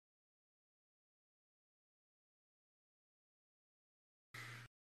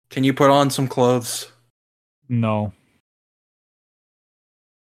 Can you put on some clothes? No.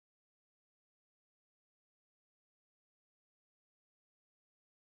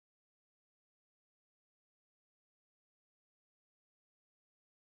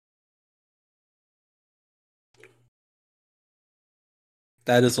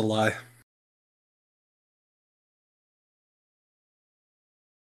 That is a lie.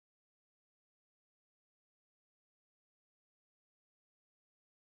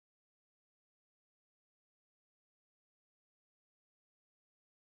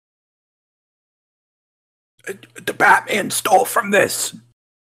 The Batman stole from this.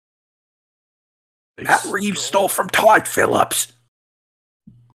 Matt Reeves stole from Todd Phillips.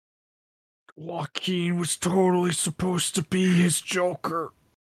 Joaquin was totally supposed to be his Joker.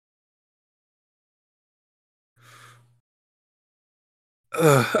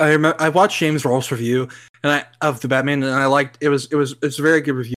 I watched James Rolfe's review of the Batman, and I liked it. Was a very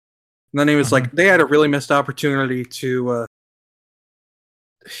good review. And then he was like, they had a really missed opportunity to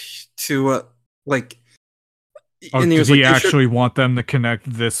like. And he was did he actually want them to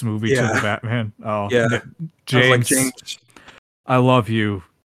connect this movie to the Batman? Oh, yeah. James, I love you.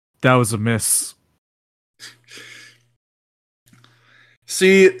 That was a miss.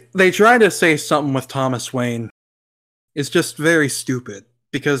 See, they try to say something with Thomas Wayne. It's just very stupid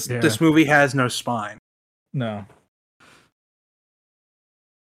because this movie has no spine. No.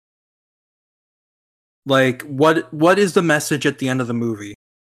 Like, what is the message at the end of the movie?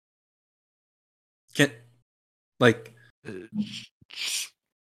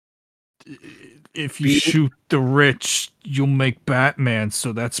 If you shoot the rich, you'll make Batman,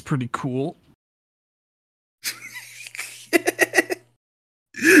 so that's pretty cool.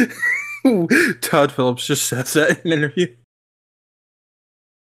 Todd Phillips just says that in an interview.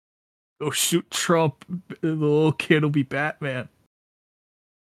 Go shoot Trump, the little kid will be Batman.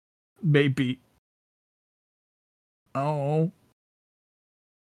 Maybe. Oh.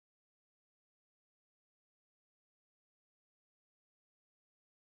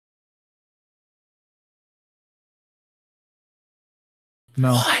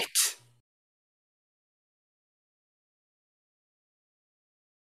 No. What?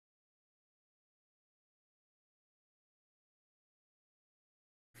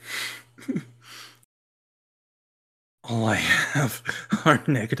 All I have are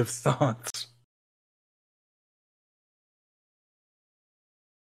negative thoughts.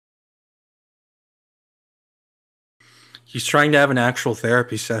 He's trying to have an actual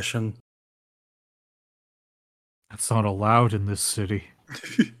therapy session. That's not allowed in this city.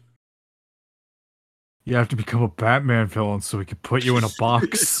 You have to become a Batman villain so we can put you in a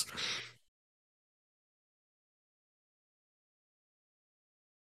box.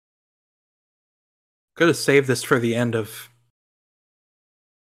 Could have saved this for the end of.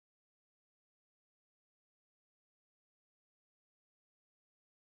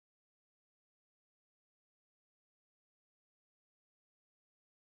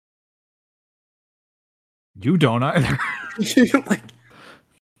 You don't either. Like,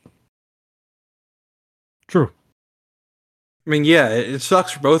 true. I mean, yeah, it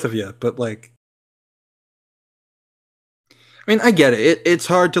sucks for both of you, but like, I mean, I get it. It's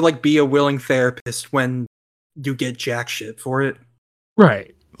hard to like be a willing therapist when you get jack shit for it.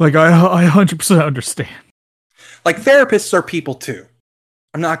 Right. Like I 100% understand. Like therapists are people too.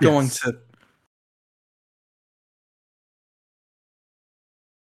 I'm not going to.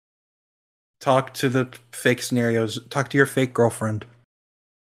 Talk to the fake scenarios. Talk to your fake girlfriend.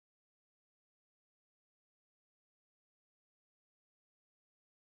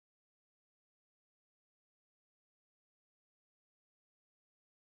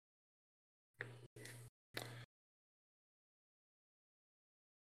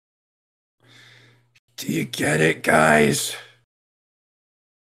 Do you get it, guys?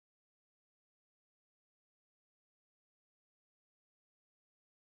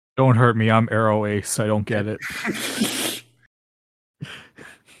 Don't hurt me. I'm Arrow Ace. I don't get it.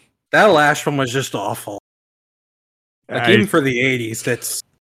 That last one was just awful. Like, even for the 80s, that's...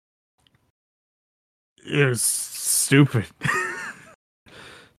 It was stupid.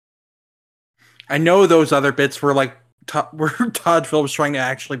 I know those other bits were like were Todd Phillips trying to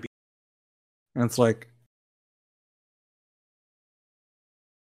actually be, and it's like,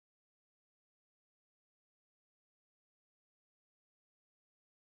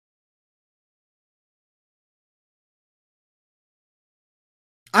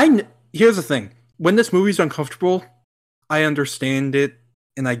 here's the thing: when this movie's uncomfortable, I understand it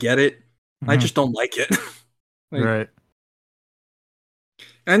and I get it. I just don't like it. Like, right.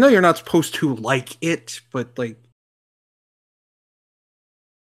 I know you're not supposed to like it, but like,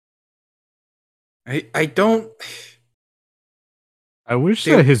 I don't. I wish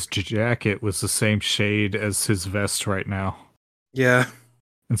that his jacket was the same shade as his vest right now. Yeah.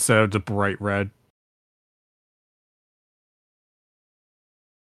 Instead of the bright red.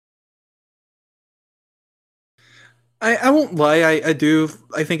 I won't lie, I do.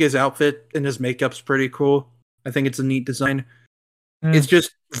 I think his outfit and his makeup's pretty cool. I think it's a neat design. It's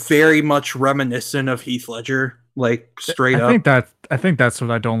just very much reminiscent of Heath Ledger, like straight up. I think that's what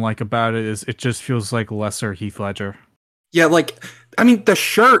I don't like about it, is it just feels like lesser Heath Ledger. Yeah, like, I mean, the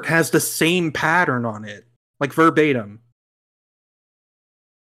shirt has the same pattern on it, like verbatim.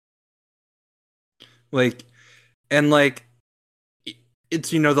 Like, and like,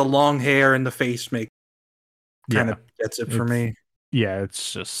 it's, you know, the long hair and the face make kind of gets it for me. Yeah,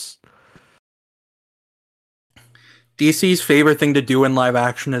 it's just DC's favorite thing to do in live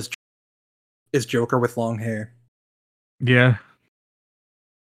action is Joker with long hair. Yeah.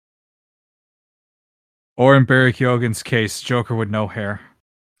 Or in Barry Keoghan's case, Joker with no hair.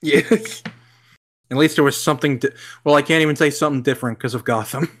 Yeah. At least there was something. Well, I can't even say something different because of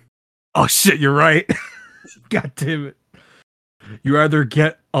Gotham. Oh shit, you're right. God damn it. You either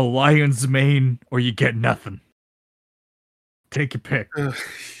get a lion's mane or you get nothing. Take your pick.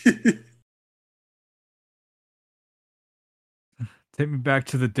 Take me back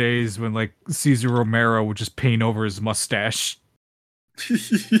to the days when, like, Cesar Romero would just paint over his mustache.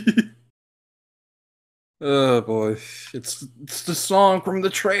 Oh boy, it's the song from the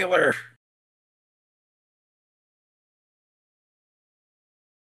trailer.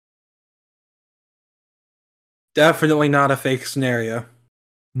 Definitely not a fake scenario.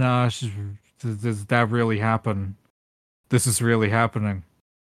 Nah, does that really happen? This is really happening.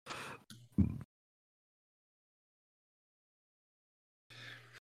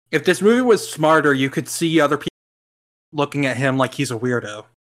 If this movie was smarter, you could see other people looking at him like he's a weirdo.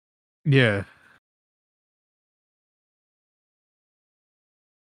 Yeah.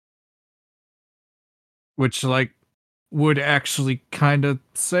 Which, like, would actually kind of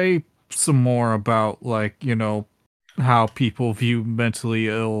say some more about, like, you know, how people view mentally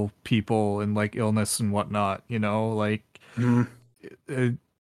ill people and, like, illness and whatnot, you know? Like, it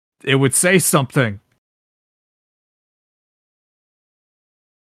would say something.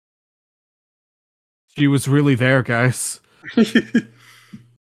 She was really there, guys.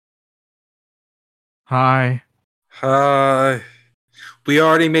 Hi. Hi. We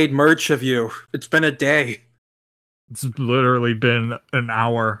already made merch of you. It's been a day. It's literally been an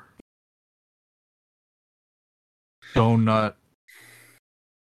hour. Donut.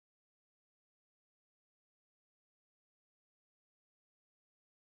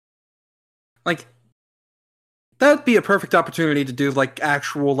 Like, that'd be a perfect opportunity to do, like,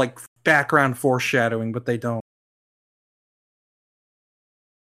 actual, like, background foreshadowing, but they don't.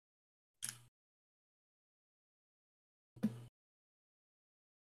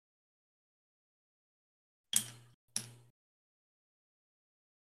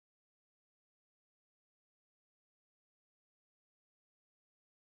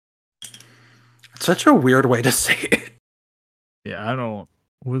 It's such a weird way to say it. Yeah, I don't.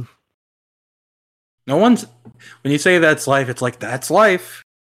 No one's. When you say that's life, it's like, that's life.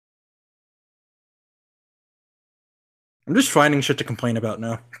 I'm just finding shit to complain about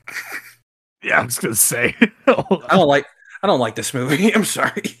now. Yeah, I was gonna say. I don't like this movie. I'm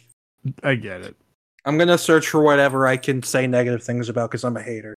sorry. I get it. I'm gonna search for whatever I can say negative things about because I'm a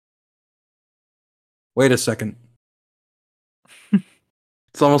hater. Wait a second.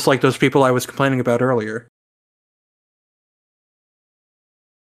 It's almost like those people I was complaining about earlier.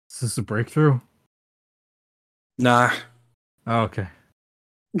 Is this a breakthrough? Nah. Oh, okay.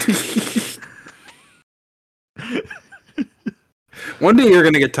 One day you're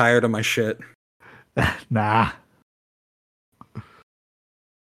gonna get tired of my shit. Nah.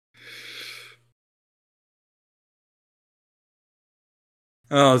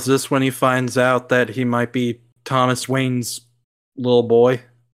 Oh, is this when he finds out that he might be Thomas Wayne's little boy?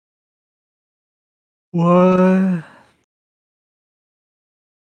 What?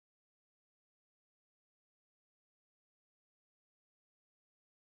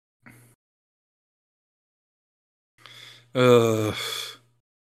 Ugh.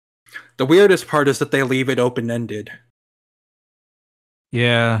 The weirdest part is that they leave it open-ended.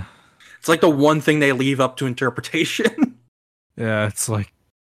 Yeah. It's like the one thing they leave up to interpretation. Yeah, it's like,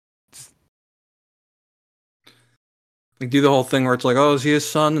 They do the whole thing where it's like, oh, is he his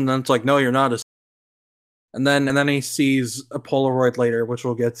son? And then it's like, no, you're not his son. And then he sees a Polaroid later, which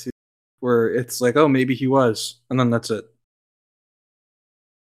we'll get to, where it's like, oh, maybe he was. And then that's it.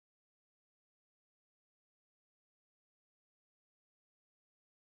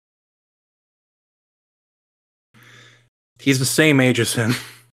 He's the same age as him.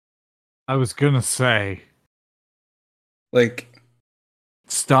 I was gonna say, Like,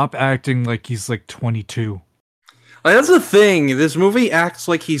 stop acting like he's like 22. that's the thing. This movie acts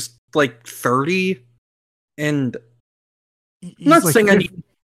like he's like 30, and I'm He's not like saying I 50. need.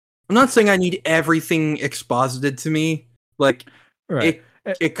 I'm not saying I need everything exposited to me. Like, Right.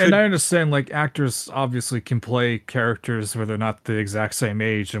 it And I could. understand, like, actors obviously can play characters where they're not the exact same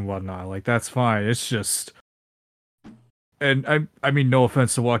age and whatnot. Like, that's fine. It's just, and I mean, no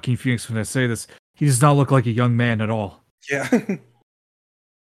offense to Joaquin Phoenix when I say this, he does not look like a young man at all. Yeah.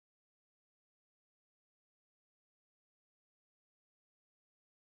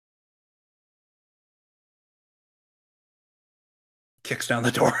 Kicks down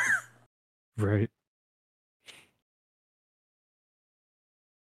the door. Right.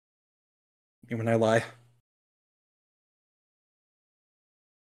 When I lie.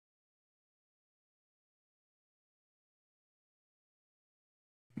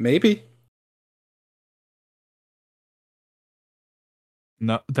 Maybe.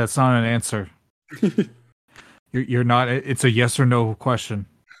 No, that's not an answer. You're not. It's a yes or no question.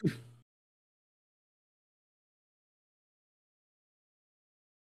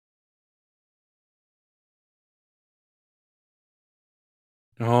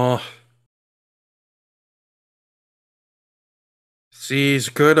 Oh, see, he's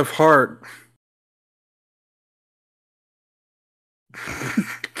good of heart.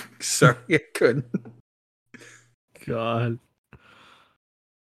 Sorry, I couldn't. God.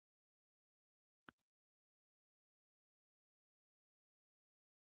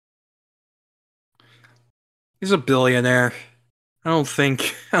 He's a billionaire. I don't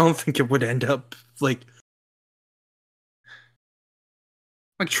think it would end up like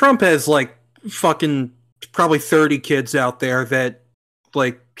Trump has like fucking probably 30 kids out there that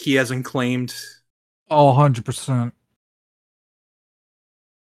like he hasn't claimed. Oh, 100%.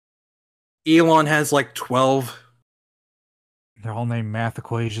 Elon has like 12. They're all named math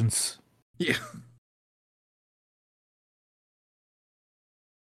equations. Yeah.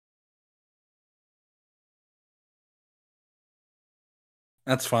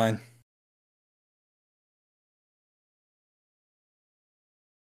 That's fine.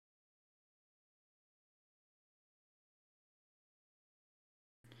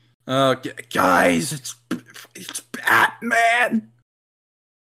 Guys, it's Batman.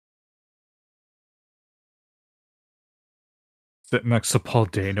 Sitting next to Paul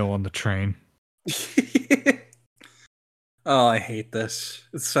Dano on the train. Oh, I hate this.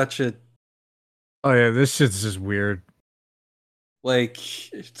 It's such a Oh yeah, this shit's just weird.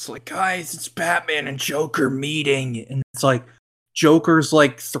 it's like guys, it's Batman and Joker meeting, and it's like Joker's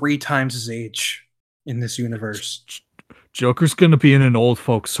like 3 times his age in this universe. Joker's gonna be in an old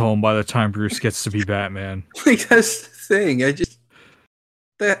folks' home by the time Bruce gets to be Batman. Like that's the thing. I just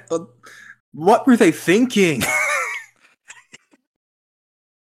that what were they thinking?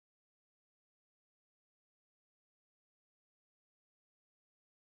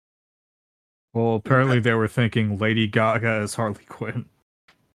 Well, apparently they were thinking Lady Gaga as Harley Quinn.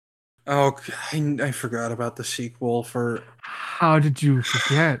 Oh, I forgot about the sequel for. How did you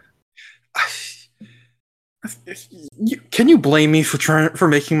forget? Can you blame me for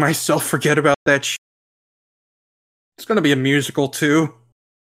making myself forget about that? It's gonna be a musical too.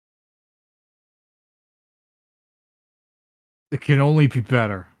 It can only be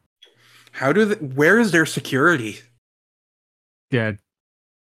better. Where is their security? Yeah,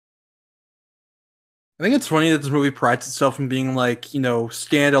 I think it's funny that this movie prides itself in being like,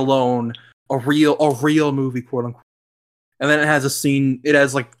 standalone, a real movie, quote unquote. And then it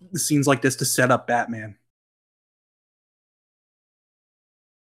has like scenes like this to set up Batman.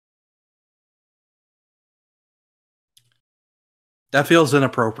 That feels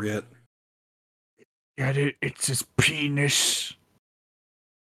inappropriate. yeah, it's his penis.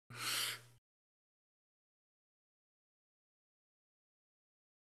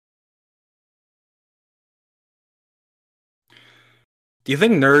 Do you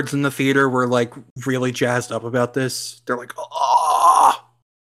think nerds in the theater were like really jazzed up about this? They're like, oh.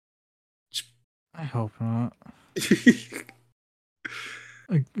 I hope not.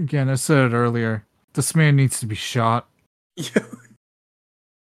 Again, I said it earlier. This man needs to be shot. Yeah.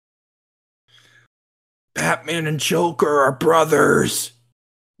 Batman and Joker are brothers.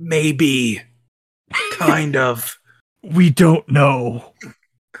 Maybe. Kind of. We don't know.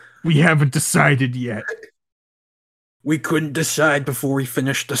 We haven't decided yet. We couldn't decide before we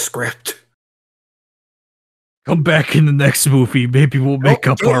finished the script. Come back in the next movie. Maybe we'll make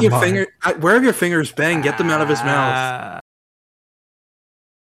up our mind. Where have your fingers been? Get them out of his mouth.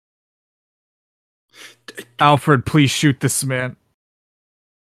 Alfred, please shoot this man.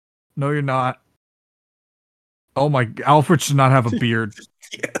 No, you're not. Oh my... Alfred should not have a beard.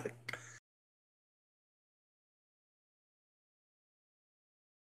 Yeah.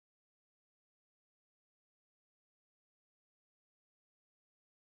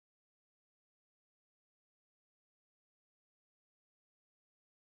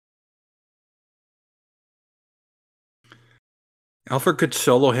 Alfred could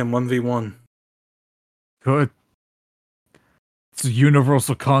solo him 1v1. Good. It's a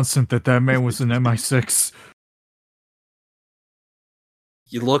universal constant that man was an MI6.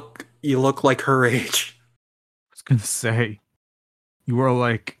 You look like her age. I was gonna say, you are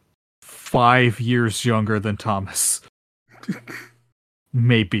like 5 years younger than Thomas.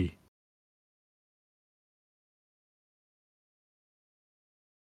 Maybe.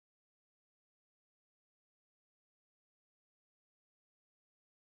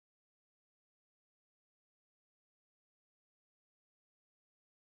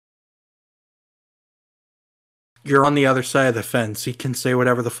 You're on the other side of the fence. He can say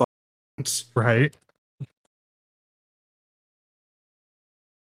whatever the fuck he wants. Right?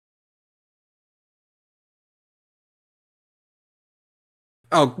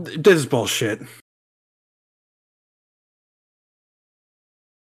 Oh, this is bullshit.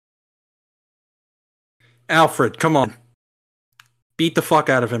 Alfred, come on. Beat the fuck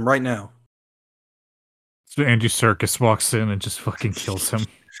out of him right now. So Andy Serkis walks in and just fucking kills him.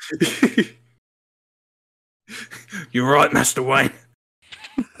 You're right, Master Wayne.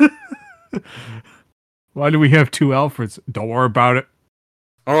 Why do we have 2 Alfreds? Don't worry about it.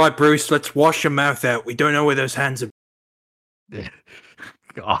 Alright, Bruce, let's wash your mouth out. We don't know where those hands are.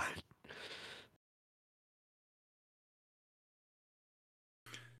 God.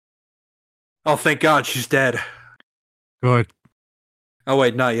 Oh, thank God, she's dead. Good. Oh,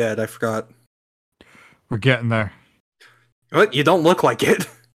 wait, not yet. I forgot. We're getting there. What? You don't look like it.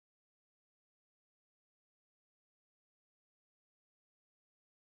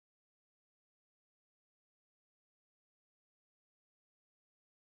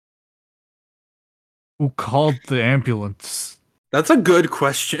 Who called the ambulance? That's a good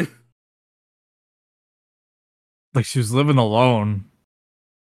question. Like she was living alone.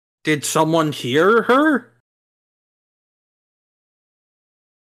 Did someone hear her?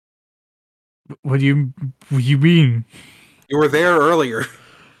 What do you mean? You were there earlier.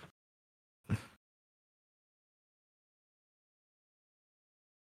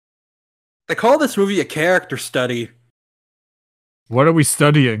 They call this movie a character study. What are we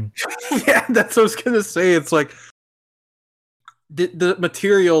studying? Yeah, that's what I was gonna say. It's like the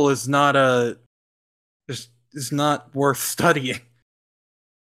material is not is not worth studying.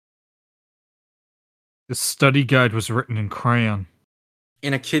 The study guide was written in crayon.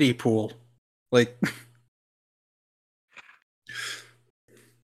 In a kiddie pool. Like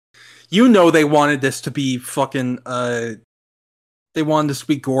you know they wanted this to be fucking they wanted this to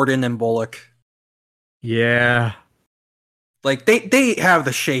be Gordon and Bullock. Yeah. Like they have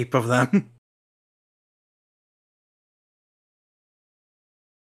the shape of them.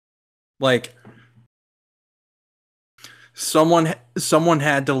 Like someone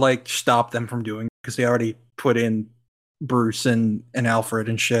had to like stop them from doing it because they already put in Bruce and Alfred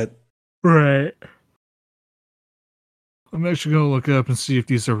and shit. Right. I'm actually gonna look up and see if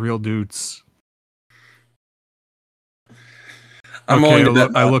these are real dudes.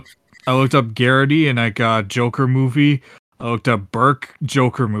 I looked up Garrity and I got Joker movie. I looked up Burke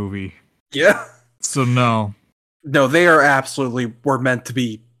Joker movie. Yeah. So no. No, they are absolutely were meant to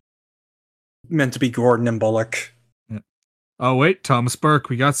be Gordon and Bullock. Yeah. Oh wait, Thomas Burke,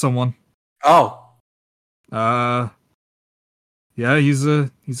 we got someone. Oh. Yeah, he's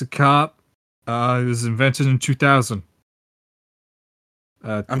a cop. He was invented in 2000.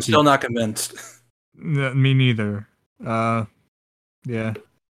 I'm still not convinced. Me neither. Yeah.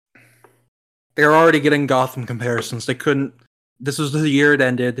 They're already getting Gotham comparisons. They couldn't. This was the year it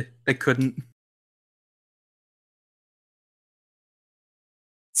ended. They couldn't.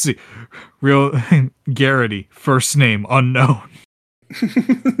 See, real Garrity, first name unknown.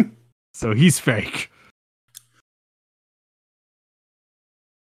 So he's fake.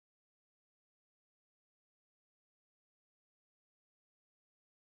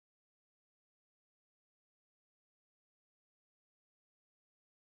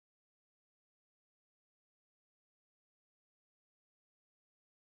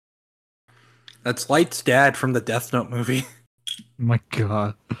 That's Light's dad from the Death Note movie. My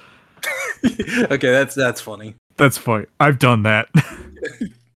God. Okay, that's funny. That's funny. I've done that.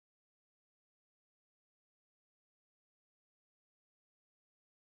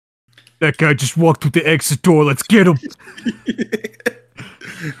 That guy just walked through the exit door. Let's get him.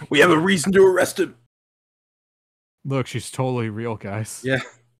 We have a reason to arrest him. Look, she's totally real, guys. Yeah.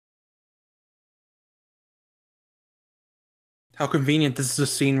 How convenient. This is a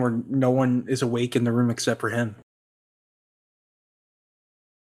scene where no one is awake in the room except for him.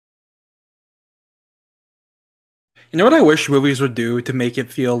 You know what I wish movies would do to make it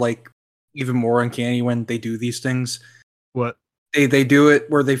feel like even more uncanny when they do these things? What? They do it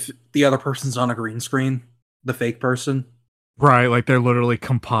where the other person's on a green screen, the fake person. Right, like they're literally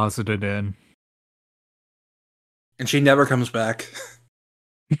composited in. And she never comes back.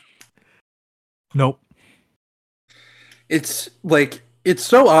 Nope. It's like it's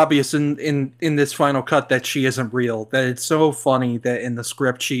so obvious in this final cut that she isn't real, that it's so funny that in the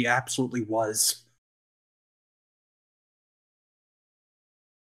script she absolutely was.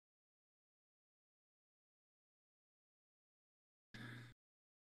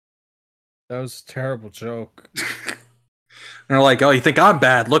 That was a terrible joke. And they're like, "Oh, you think I'm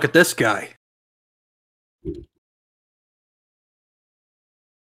bad? Look at this guy."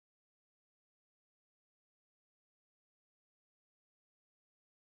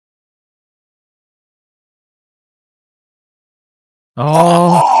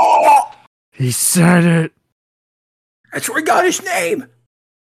 Oh, he said it. That's where he got his name.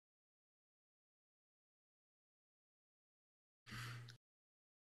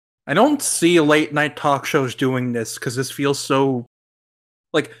 I don't see late night talk shows doing this because this feels so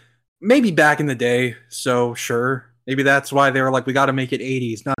like maybe back in the day. So sure, maybe that's why they were like, we got to make it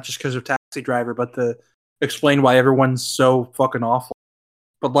 80s, not just because of Taxi Driver, but to explain why everyone's so fucking awful.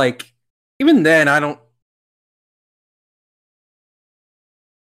 But like, even then, I don't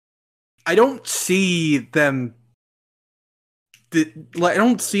see them. I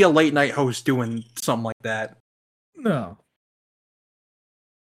don't see a late night host doing something like that. No.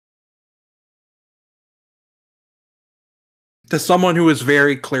 To someone who is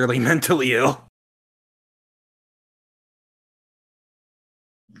very clearly mentally ill.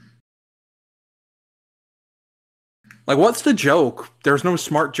 Like, what's the joke? There's no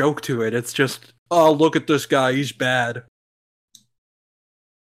smart joke to it. It's just, oh, look at this guy. He's bad.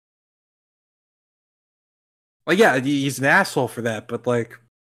 Like, yeah, he's an asshole for that, but like,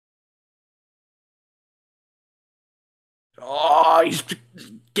 oh, he's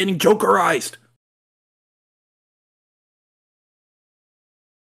getting Jokerized.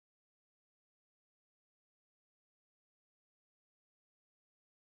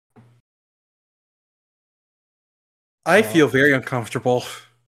 I feel very uncomfortable.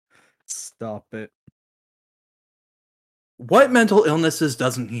 Stop it. What mental illnesses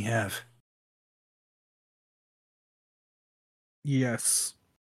doesn't he have? Yes.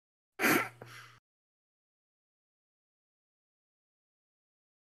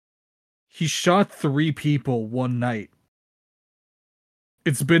 He shot 3 people one night.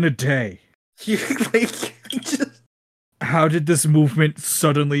 It's been a day. How did this movement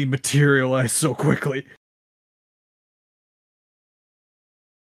suddenly materialize so quickly?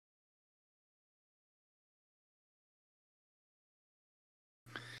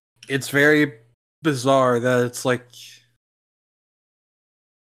 It's very bizarre that it's like,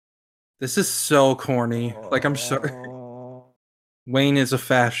 this is so corny. Like, I'm sorry. Wayne is a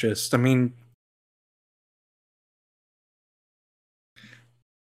fascist. I mean,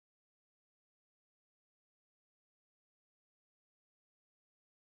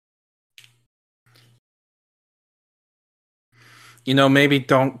 you know, maybe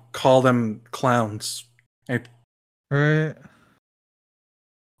don't call them clowns. Right.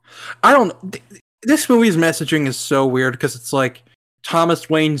 I don't. This movie's messaging is so weird because it's like Thomas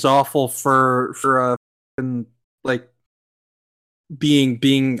Wayne's awful for like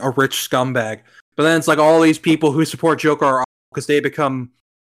being a rich scumbag, but then it's like all these people who support Joker are awful because they become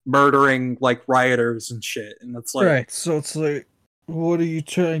murdering like rioters and shit, and it's like, Right. So it's like, what are you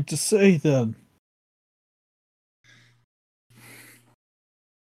trying to say then?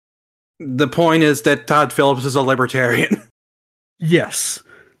 the point is that Todd Phillips is a libertarian. Yes.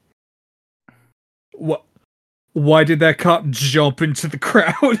 What? Why did that cop jump into the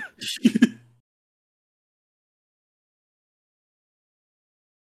crowd?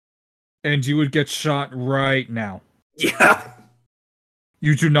 And you would get shot right now. Yeah.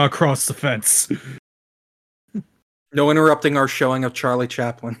 You do not cross the fence. No interrupting our showing of Charlie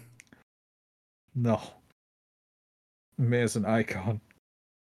Chaplin. No. Man's an icon.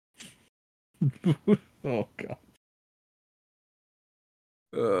 Oh, God.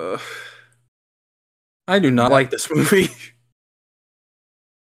 I do not like this movie.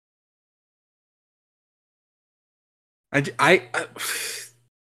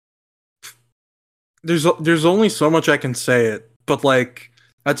 There's only so much I can say it, but like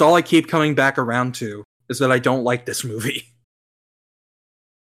that's all I keep coming back around to is that I don't like this movie.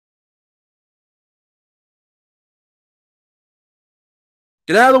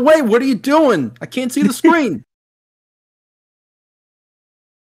 Get out of the way! What are you doing? I can't see the screen.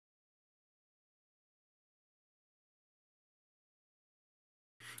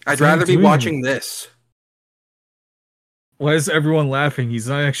 I'd rather be watching this. Why is everyone laughing? He's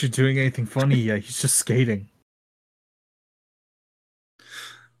not actually doing anything funny yet. He's just skating.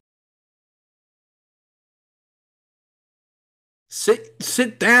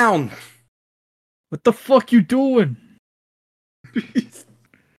 Sit down. What the fuck you doing? It's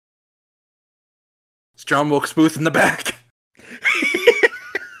John Wilkes Booth in the back.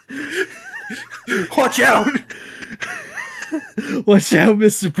 Watch out! Watch out,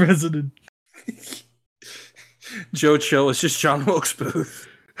 Mr. President. Joe Chill is just John Wilkes Booth.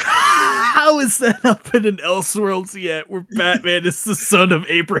 How is that up in an Elseworlds yet where Batman is the son of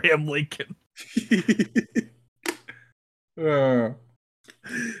Abraham Lincoln?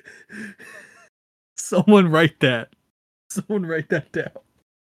 Someone write that. Someone write that down.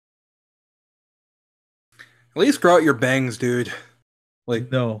 At least grow out your bangs, dude.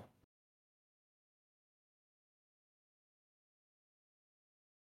 Like, no.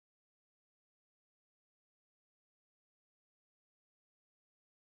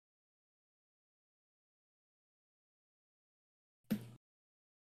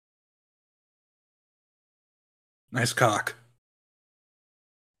 Nice cock.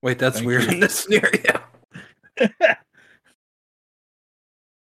 Wait, that's Thank weird you. in this scenario.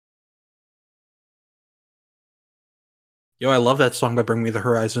 Yo, I love that song by Bring Me the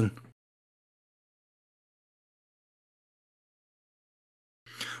Horizon.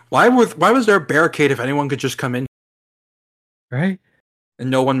 Why was there a barricade if anyone could just come in? Right?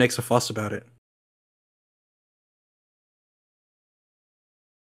 And no one makes a fuss about it.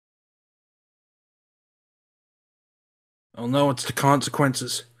 Oh no, it's the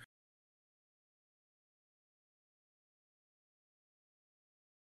consequences.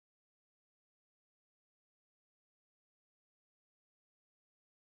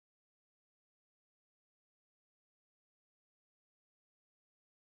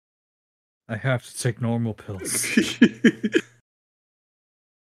 I have to take normal pills.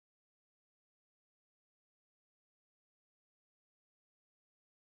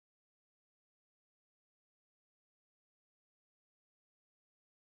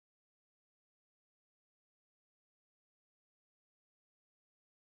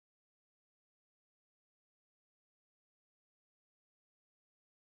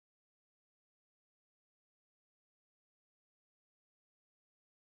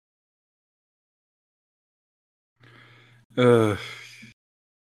 Ugh.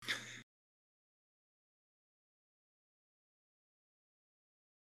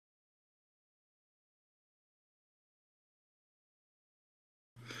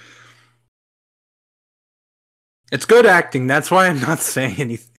 It's good acting. That's why I'm not saying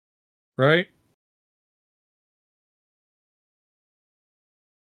anything. Right?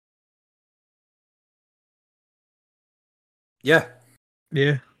 Yeah.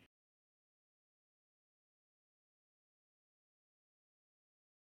 Yeah.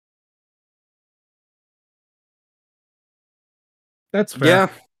 That's fair. Yeah,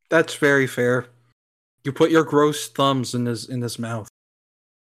 that's very fair. You put your gross thumbs in his mouth.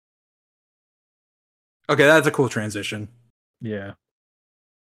 Okay, that's a cool transition. Yeah.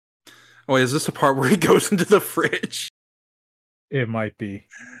 Oh, wait, is this the part where he goes into the fridge? It might be.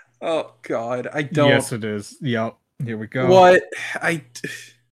 Oh god, I don't. Yes, it is. Yep. Here we go. What?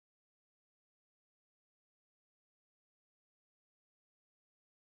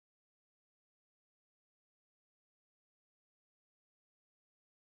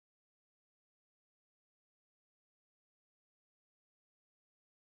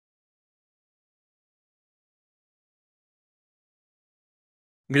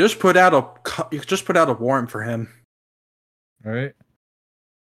 You just put out a warrant for him. All right.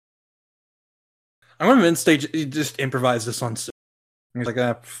 I'm convinced they just improvised this on. He's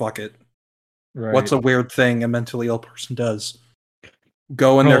like, fuck it. Right. What's a weird thing a mentally ill person does?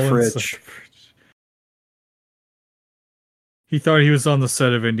 Go in their fridge. He thought he was on the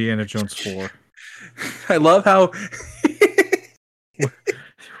set of Indiana Jones 4. I love how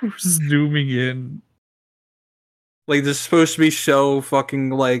We're zooming in. Like, this is supposed to be so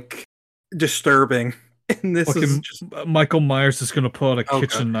fucking, like, disturbing. And this fucking is just... Michael Myers is gonna pull out a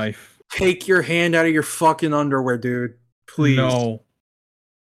kitchen knife. Take your hand out of your fucking underwear, dude. Please. No.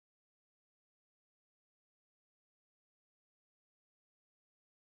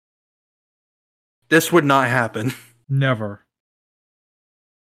 This would not happen. Never.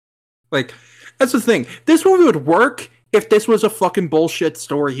 Like, that's the thing. This movie would work if this was a fucking bullshit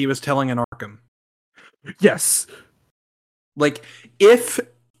story he was telling in Arkham. Yes. Like, if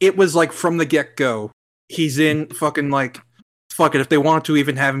it was, like, from the get-go, he's in fucking, like, fuck it, if they wanted to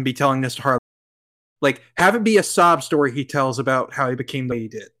even have him be telling this to Harley. Like, have it be a sob story he tells about how he became the way he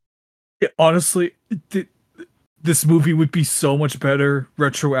did. Honestly, this movie would be so much better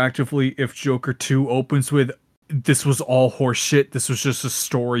retroactively if Joker 2 opens with, this was all horseshit, this was just a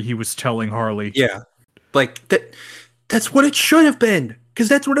story he was telling Harley. Yeah. Like, that's what it should have been, because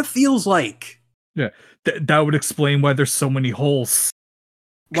that's what it feels like. Yeah, that would explain why there's so many holes.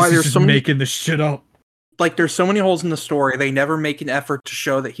 Why there's so many... making this shit up. Like, there's so many holes in the story. They never make an effort to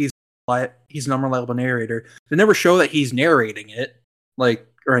show that he's an unreliable narrator. They never show that he's narrating it, like,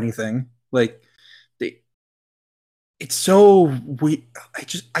 or anything. Like, it's so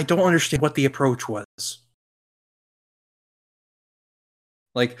I don't understand what the approach was.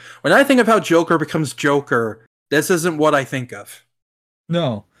 Like, when I think of how Joker becomes Joker, this isn't what I think of.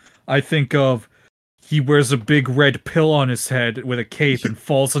 No, I think of he wears a big red pill on his head with a cape and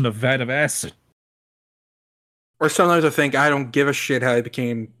falls in a vat of acid. Or sometimes I think, I don't give a shit how he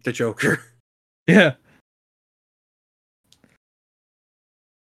became the Joker. Yeah.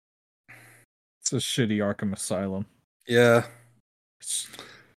 It's a shitty Arkham Asylum. Yeah.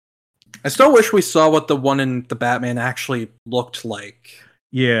 I still wish we saw what the one in the Batman actually looked like.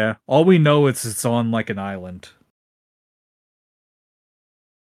 Yeah, all we know is it's on, like, an island.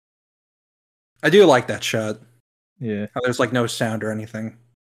 I do like that shot. Yeah. How there's, like, no sound or anything.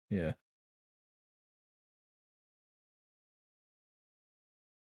 Yeah.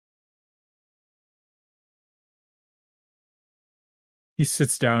 He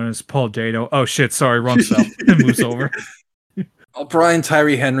sits down as Paul Dano. Oh shit, sorry, wrong cell. And moves over. Oh, Brian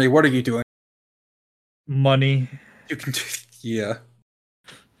Tyree Henry, what are you doing? Money. You can do... Yeah.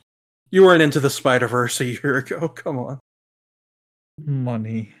 You weren't into the Spider-Verse a year ago, come on.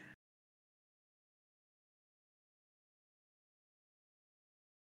 Money.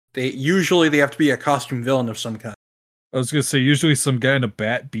 They have to be a costume villain of some kind. I was gonna say, usually some guy in a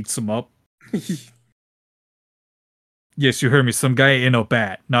bat beats him up. Yes, you heard me. Some guy in a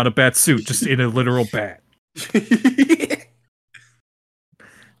bat. Not a bat suit, just in a literal bat.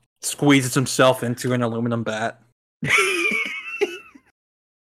 Squeezes himself into an aluminum bat.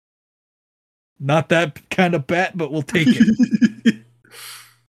 Not that kind of bat, but we'll take it.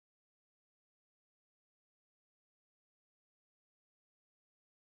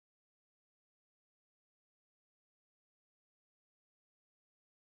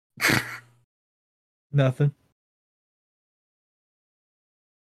 Nothing.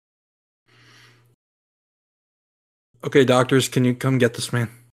 Okay, doctors, can you come get this man?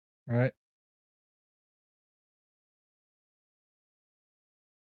 All right.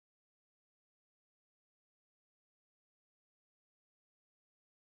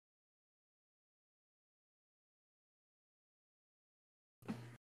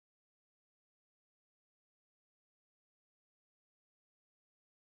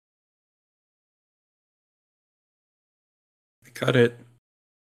 Cut it.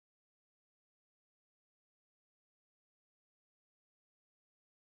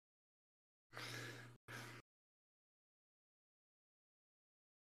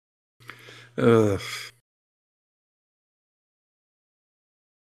 Ugh.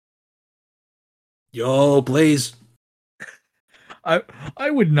 Yo, Blaze. I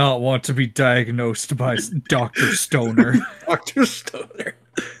would not want to be diagnosed by Dr. Stoner. Dr. Stoner.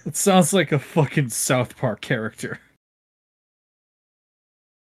 It sounds like a fucking South Park character.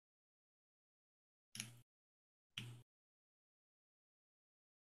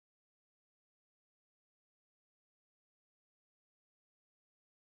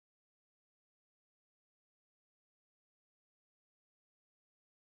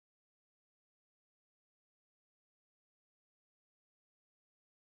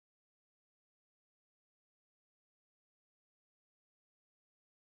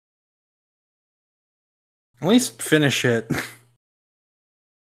 At least finish it.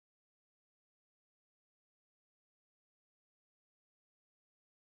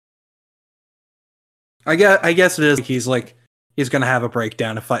 I guess it is. He's gonna have a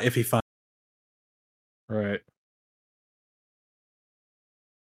breakdown if he finds. Right.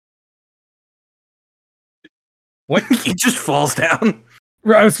 What? He just falls down.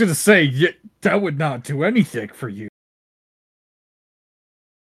 I was gonna say, that would not do anything for you.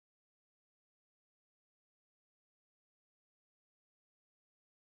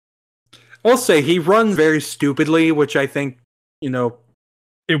 I'll say he runs very stupidly, which I think, it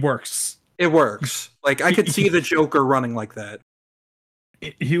works. It works. Like, I could see the Joker running like that.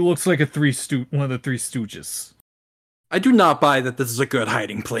 He looks like one of the Three Stooges. I do not buy that this is a good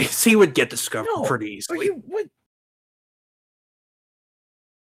hiding place. He would get discovered pretty easily.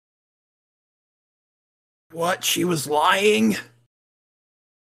 What? She was lying?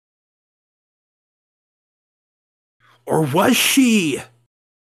 Or was she?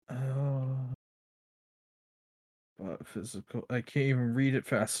 Physical. I can't even read it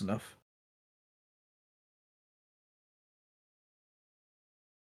fast enough.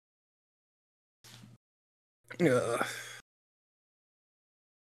 Ugh.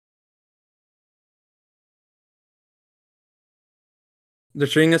 They're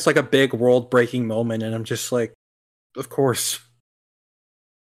treating this like a big world-breaking moment, and I'm just like, of course.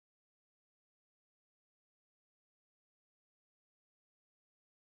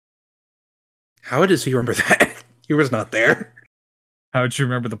 How does he remember that? He was not there. How would you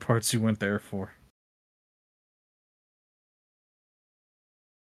remember the parts you went there for?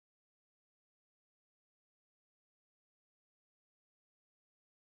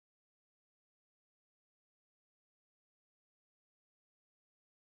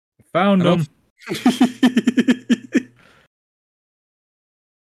 Found him.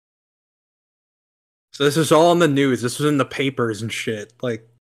 So this is all in the news. This was in the papers and shit. Like,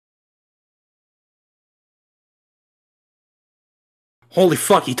 holy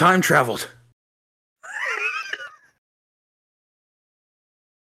fuck, he time traveled.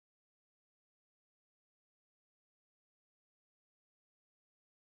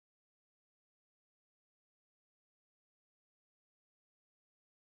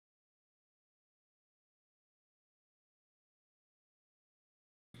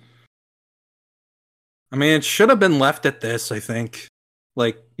 I mean, it should have been left at this, I think.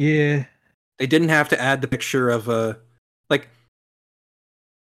 Like, yeah. They didn't have to add the picture of like,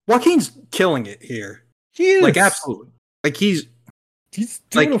 Joaquin's killing it here. He is. Like, absolutely. Like, he's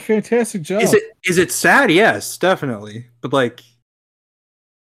doing a fantastic job. Is it sad? Yes, definitely. But like,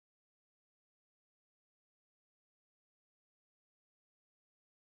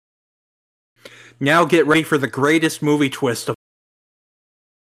 now get ready for the greatest movie twist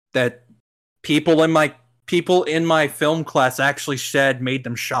that people in my film class actually said made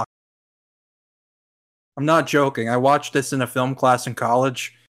them shocked. I'm not joking. I watched this in a film class in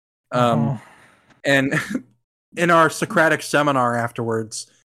college. And in our Socratic seminar afterwards,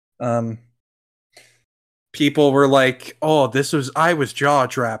 people were like, "Oh, I was jaw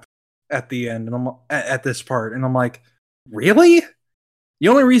dropped at the end," and at this part, and I'm like, "Really?" The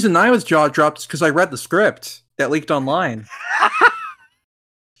only reason I was jaw dropped is because I read the script that leaked online,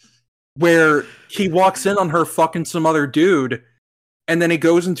 where he walks in on her fucking some other dude, and then he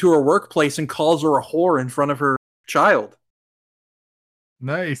goes into her workplace and calls her a whore in front of her child.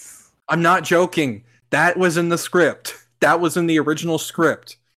 Nice. I'm not joking. That was in the script. That was in the original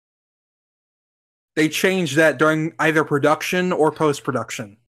script. They changed that during either production or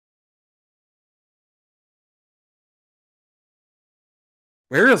post-production.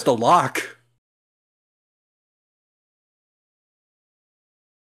 Where is the lock?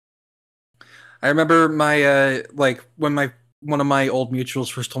 I remember my when one of my old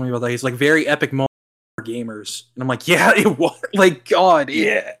mutuals first told me about that. He's like, very epic moment for gamers, and I'm like, yeah, it was. Like, God,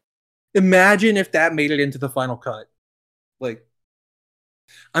 yeah. Imagine if that made it into the final cut. Like,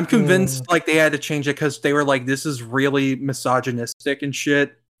 I'm convinced like they had to change it because they were like, this is really misogynistic and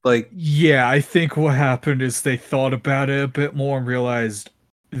shit. Like, yeah, I think what happened is they thought about it a bit more and realized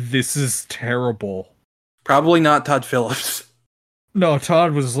this is terrible. Probably not Todd Phillips. No,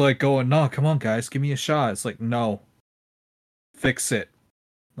 Todd was like going, "No, come on, guys, give me a shot." It's like, no, fix it.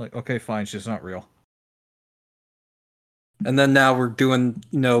 Like, okay, fine, she's not real. And then now we're doing,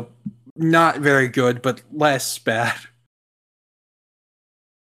 not very good, but less bad.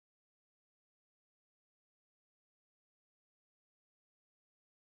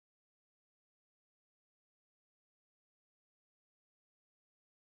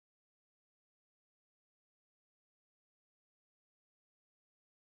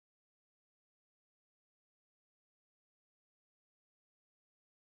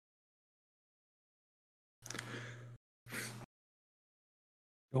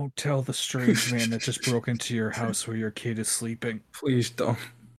 Don't tell the strange man that just broke into your house where your kid is sleeping. Please don't.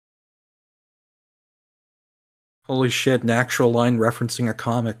 Holy shit, an actual line referencing a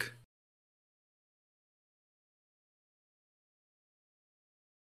comic.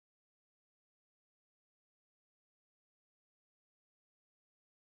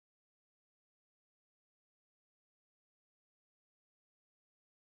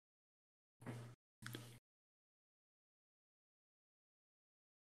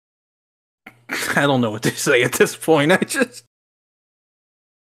 I don't know what to say at this point. I just...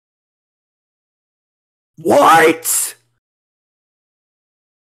 What?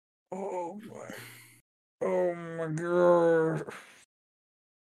 Oh my god.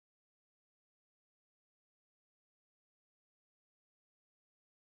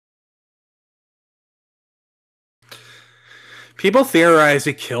 People theorize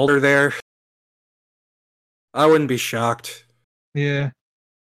he killed her there. I wouldn't be shocked. Yeah.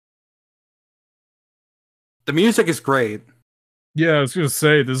 The music is great. Yeah, I was gonna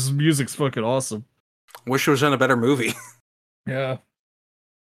say, this music's fucking awesome. Wish it was in a better movie. Yeah.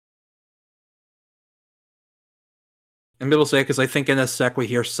 And people say, because I think in a sec we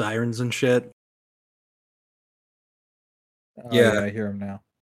hear sirens and shit. Oh, Yeah. I hear him now.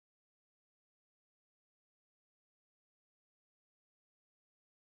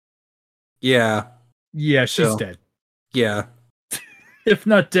 Yeah. Yeah, she's So, dead. Yeah. If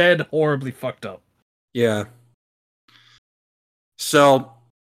not dead, horribly fucked up. Yeah. So,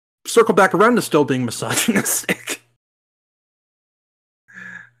 circle back around to still being misogynistic.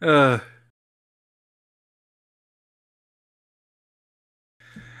 Oh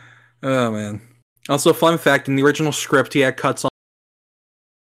man. Also, fun fact: in the original script, he had cuts on.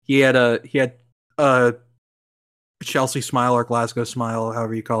 He had a Chelsea smile or Glasgow smile,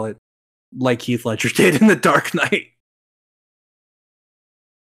 however you call it, like Heath Ledger did in The Dark Knight.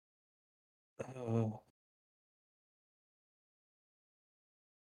 Oh.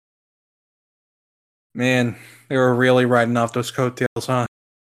 Man, they were really riding off those coattails, huh?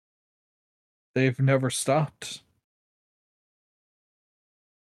 They've never stopped.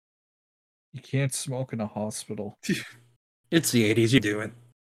 You can't smoke in a hospital. It's the 80s, you do it.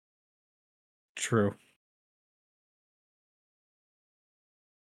 True.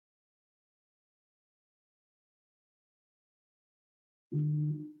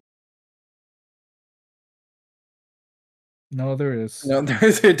 No, there is. No,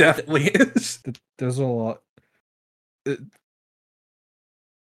 there definitely is. There's a lot. You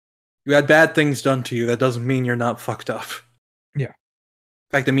had bad things done to you. That doesn't mean you're not fucked up. Yeah.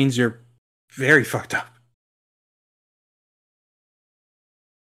 In fact, it means you're very fucked up.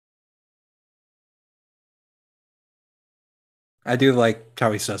 I do like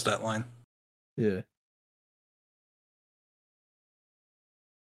how he says that line. Yeah.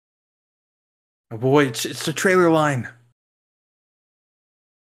 Oh boy, it's the trailer line.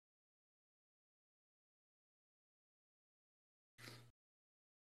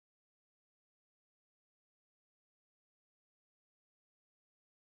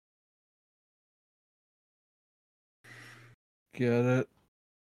 Get it?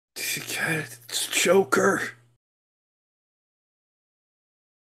 It's Joker.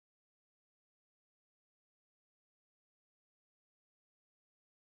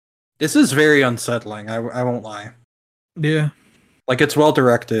 This is very unsettling. I won't lie. Yeah. Like, it's well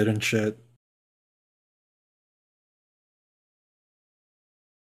directed and shit.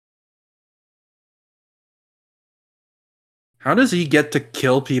 How does he get to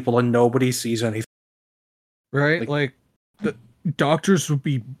kill people and nobody sees anything? Right? Like the doctors would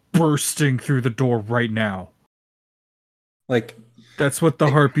be bursting through the door right now. Like, that's what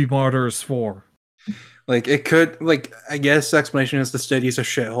the heartbeat monitor is for. Like, it could, like, I guess the explanation is the city's a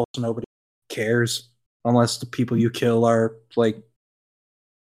shithole, so nobody cares. Unless the people you kill are, like,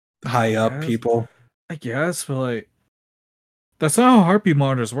 high up people. I guess, but, like, that's not how heartbeat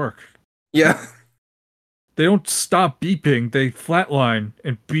monitors work. Yeah. They don't stop beeping, they flatline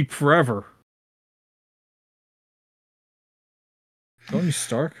and beep forever. Tony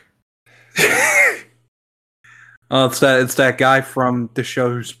Stark? Oh, it's that guy from the show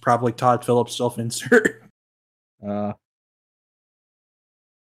who's probably Todd Phillips self-insert. Oh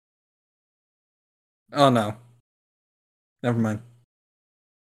no. Never mind.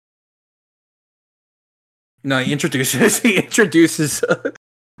 No, he introduces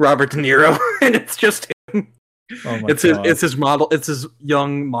Robert De Niro, and it's just him. Oh my God. It's his model. It's his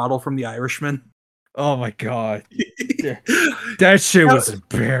young model from The Irishman. Oh my god. That shit was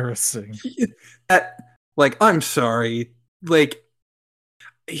embarrassing. Like, I'm sorry. Like,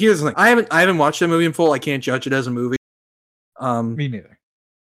 here's the thing. I haven't watched that movie in full. I can't judge it as a movie. Me neither.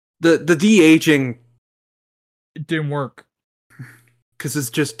 The de-aging, It didn't work. because it's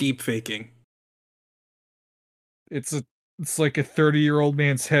just deep faking. It's like a 30-year-old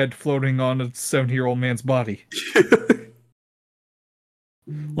man's head floating on a 70-year-old man's body.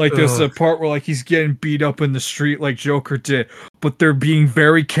 Like there's a part where like he's getting beat up in the street like Joker did, but they're being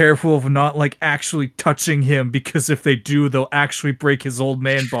very careful of not like actually touching him, because if they do, they'll actually break his old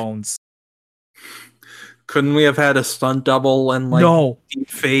man bones. Couldn't we have had a stunt double and like No.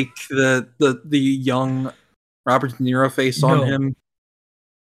 fake the young Robert De Niro face on No. him?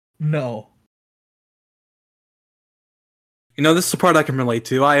 No. You know, this is the part I can relate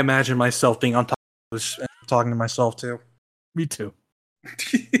to. I imagine myself being on top of this and talking to myself too. Me too.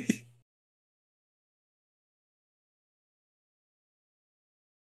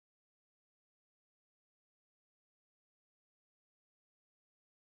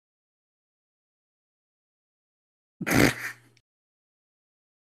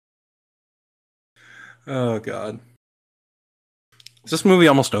 Oh god. Is this movie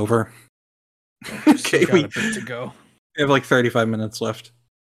almost over? Okay, got a bit to go. We have like 35 minutes left.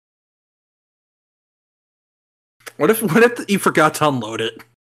 What if you forgot to unload it?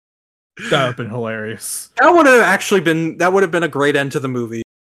 That would have been hilarious. That would have been a great end to the movie.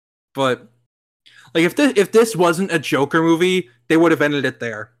 But like if this wasn't a Joker movie, they would have ended it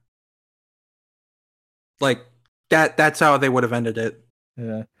there. Like that's how they would have ended it.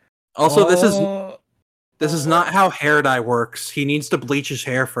 Yeah. Also, this is not how hair dye works. He needs to bleach his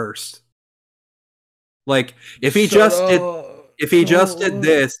hair first. Like if he just did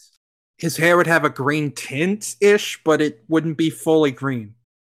this, his hair would have a green tint-ish, but it wouldn't be fully green.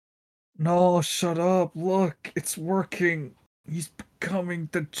 No, shut up. Look, it's working. He's becoming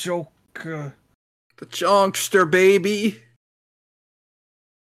the Joker. The Jonkster, baby.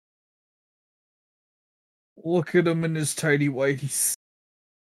 Look at him in his tidy whities.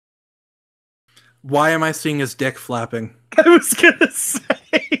 Why am I seeing his dick flapping? I was gonna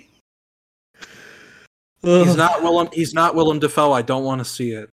say. He's not Willem Dafoe. I don't want to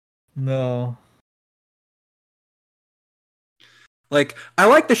see it. No. Like, I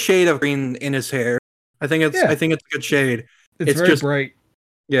like the shade of green in his hair. I think it's a good shade. It's very just bright.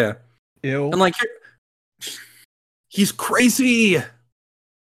 Yeah. Ew. And like he's crazy.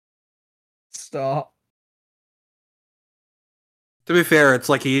 Stop. To be fair, it's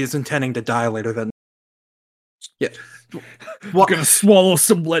like he's intending to die later than. Yeah. We're gonna swallow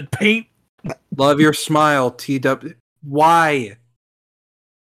some lead paint. Love your smile, TW. Why?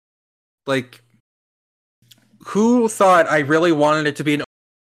 Like, who thought I really wanted it to be an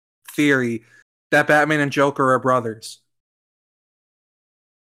theory that Batman and Joker are brothers?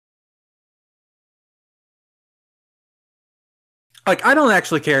 Like, I don't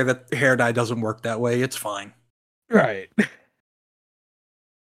actually care that hair dye doesn't work that way. It's fine. Right.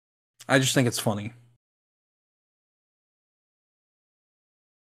 I just think it's funny.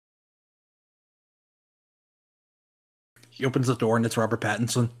 He opens the door and it's Robert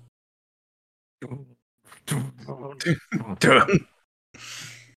Pattinson.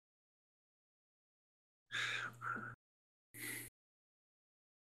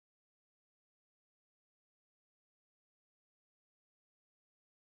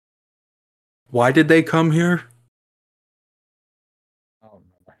 Why did they come here? Oh,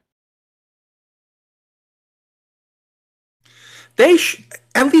 no.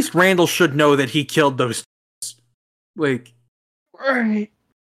 At least Randall should know that he killed those. Like, Right.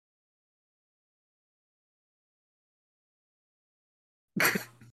 okay,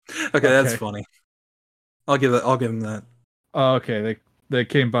 that's funny. I'll give him that. Oh, okay, they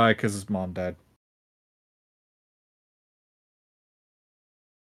came by because his mom died.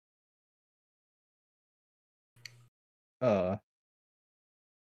 That's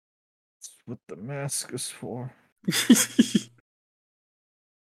what the mask is for.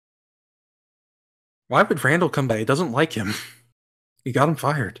 Why would Randall come back? He doesn't like him. He got him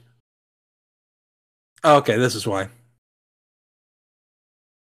fired. Oh, okay, this is why.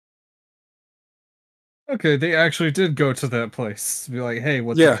 Okay, they actually did go to that place to be like, hey,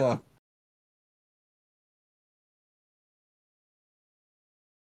 what the fuck?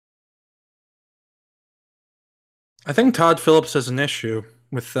 I think Todd Phillips has an issue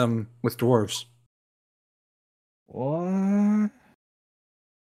with dwarves. What?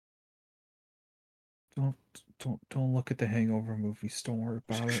 Don't look at the Hangover movies. Don't worry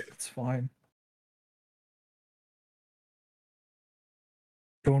about it. It's fine.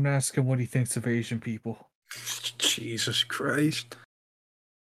 Don't ask him what he thinks of Asian people. Jesus Christ.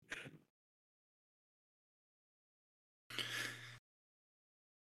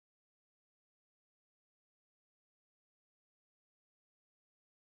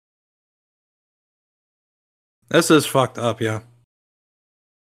 This is fucked up, yeah.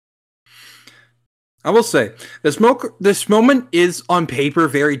 I will say, this moment is on paper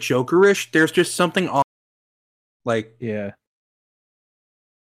very Jokerish. There's just something off. Like, Yeah.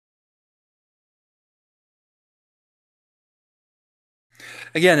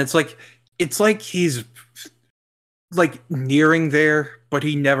 again, it's like he's like nearing there, but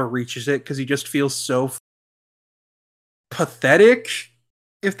he never reaches it because he just feels so pathetic,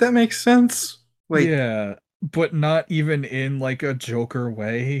 if that makes sense. Like, Yeah, but not even in like a Joker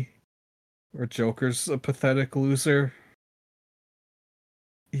way, where Joker's a pathetic loser.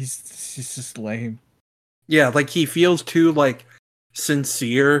 He's just lame. yeah, like he feels too like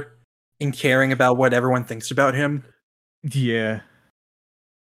sincere in caring about what everyone thinks about him. Yeah.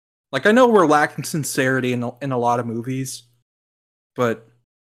 Like, I know we're lacking sincerity in a lot of movies, but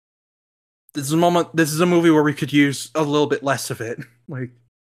this is a moment. This is a movie where we could use a little bit less of it, like,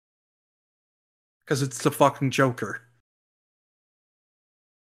 because it's the fucking Joker.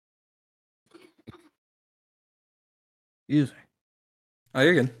 Easy. Oh,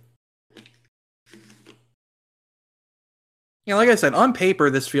 you're good. Yeah, like I said, on paper,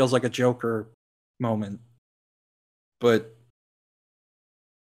 this feels like a Joker moment, but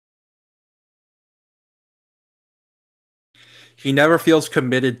he never feels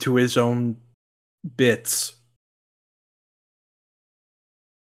committed to his own bits.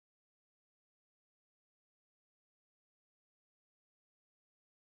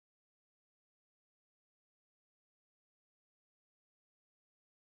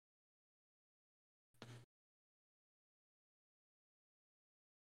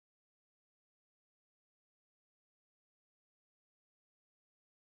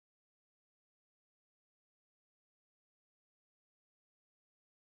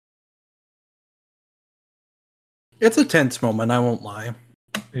 It's a tense moment, I won't lie.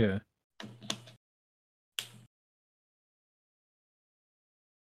 Yeah.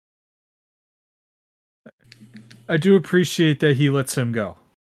 I do appreciate that he lets him go.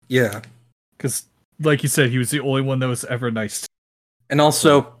 Yeah. Because, like you said, he was the only one that was ever nice. And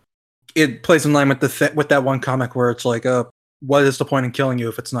also, it plays in line with with that one comic where it's like, what is the point in killing you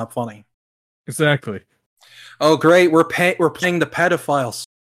if it's not funny? Exactly. Oh, great, we're playing the pedophiles.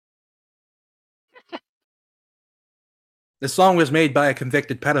 This song was made by a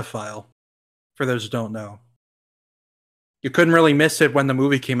convicted pedophile, for those who don't know. You couldn't really miss it when the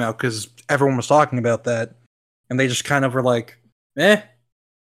movie came out because everyone was talking about that. And they just kind of were like, eh.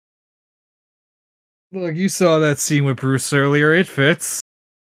 Look, you saw that scene with Bruce earlier. It fits.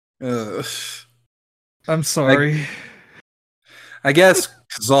 Ugh. I'm sorry. I guess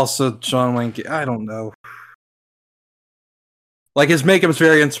because also John Wayne. I don't know. Like, his makeup is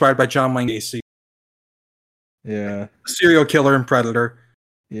very inspired by John Wayne Gacy, Yeah. serial killer and predator.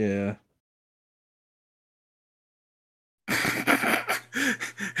 Yeah.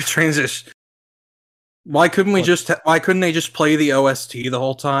 Transition. Why couldn't we just? Why couldn't they just play the OST the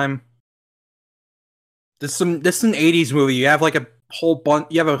whole time? This is an '80s movie. You have like a whole bunch.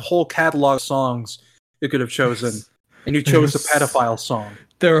 You have a whole catalog of songs you could have chosen, and you chose the pedophile song.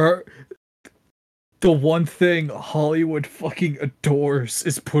 There are the one thing Hollywood fucking adores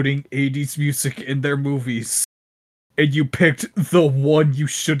is putting 80s music in their movies. And you picked the one you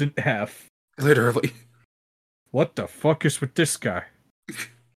shouldn't have. Literally. What the fuck is with this guy?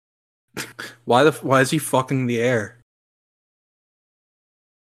 Why is he fucking the air?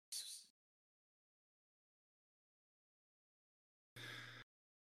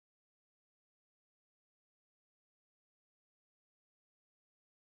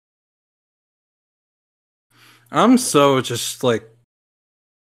 I'm so just like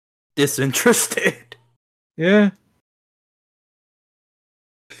disinterested. Yeah.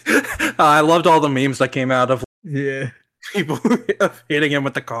 I loved all the memes that came out of Yeah. people hitting him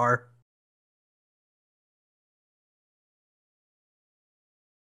with the car.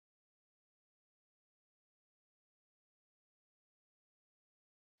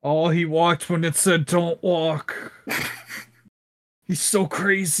 Oh, he walked when it said don't walk. He's so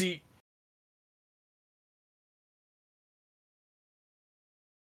crazy.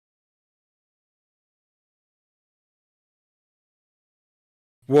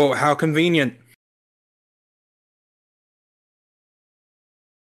 Whoa, how convenient.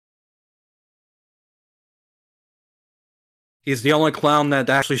 He's the only clown that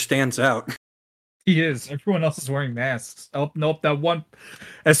actually stands out. He is. Everyone else is wearing masks. Oh, nope, that one.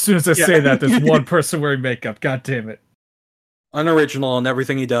 As soon as I say that, there's one person wearing makeup. God damn it. Unoriginal in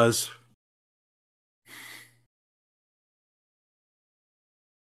everything he does.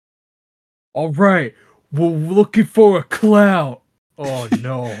 All right, we're looking for a clown. Oh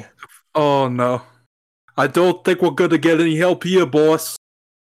no. Oh no. I don't think we're gonna get any help here, boss.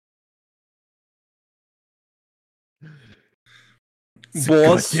 It's a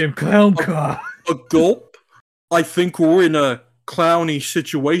Boss, goddamn clown car. a gulp? I think we're in a clowny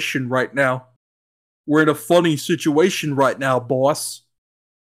situation right now. We're in a funny situation right now, boss.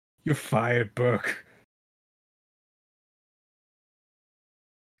 You're fired, Burke.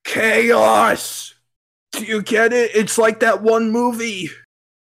 Chaos! Do you get it? It's like that one movie.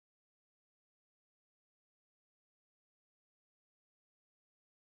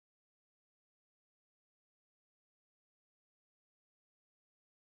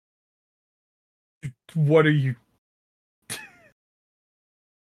 What are you?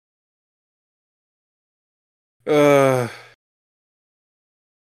 Uh,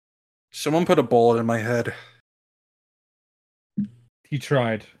 Someone put a bullet in my head. He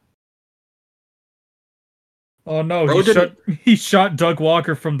tried. Oh no, Bro didn't. he shot Doug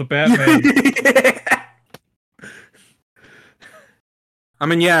Walker from the Batman. I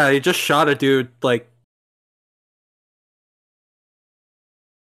mean, yeah, he just shot a dude. Like,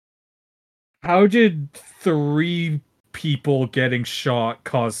 How did 3 people getting shot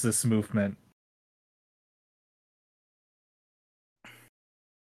cause this movement?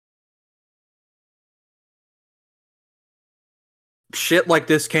 shit like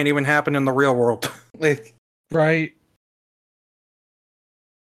this can't even happen in the real world. Like, Right?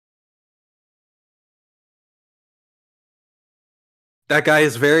 that guy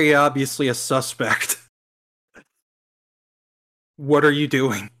is very obviously a suspect. What are you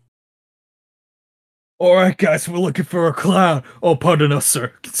doing? Alright, guys, we're looking for a clown. Oh, pardon us,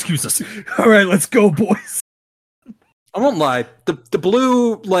 sir. Excuse us. Alright, let's go, boys. I won't lie. The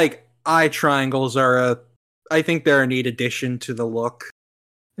blue, like, eye triangles are I think they're a neat addition to the look.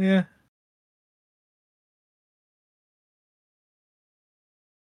 Yeah.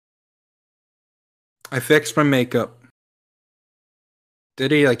 I fixed my makeup.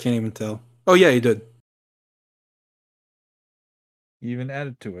 Did he? I can't even tell. Oh yeah, he did. You even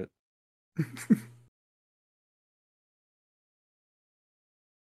added to it.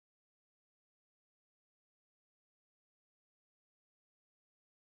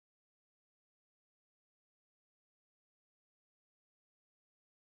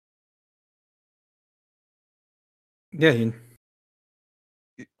 Yeah, he...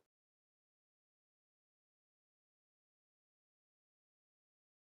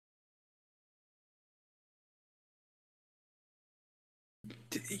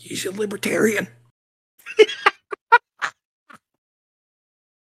 He's a libertarian.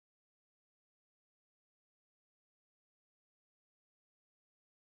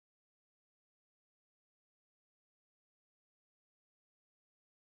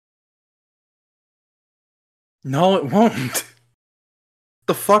 No, it won't.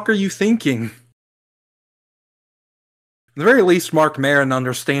 The fuck are you thinking? At the very least, Mark Maron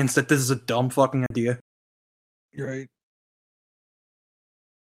understands that this is a dumb fucking idea. You're right.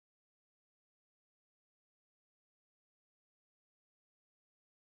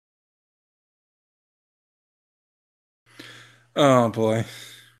 Oh boy.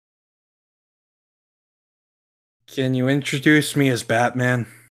 Can you introduce me as Batman?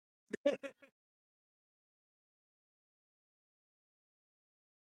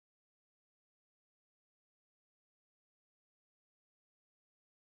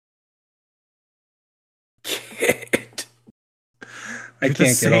 Kid. I You're can't the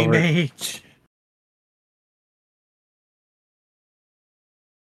get same over it. age.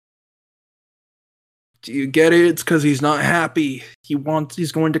 Do you get it? It's because he's not happy.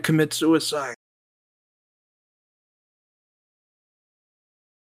 He's going to commit suicide.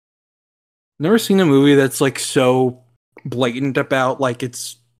 Never seen a movie that's like so blatant about like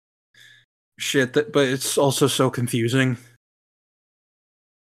it's shit that, but it's also so confusing.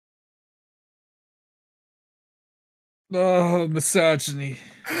 Oh, misogyny.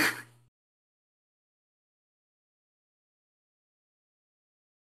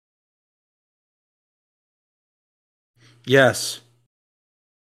 Yes.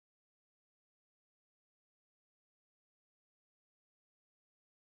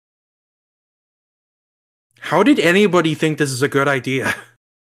 How did anybody think this is a good idea?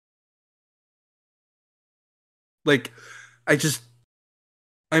 Like, I just,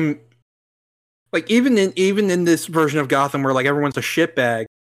 I'm like, even in this version of Gotham where like everyone's a shitbag,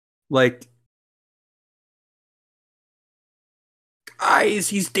 like, guys,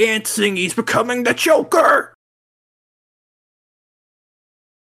 he's dancing, he's becoming the Joker.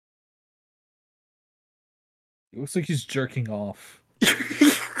 It looks like he's jerking off.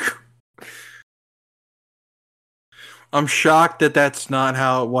 I'm shocked that that's not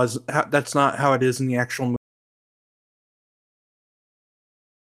how it was. That's not how it is in the actual movie.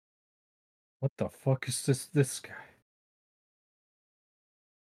 What the fuck is this guy?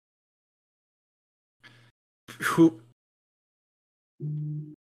 Who?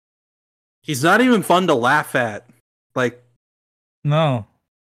 He's not even fun to laugh at. Like, No.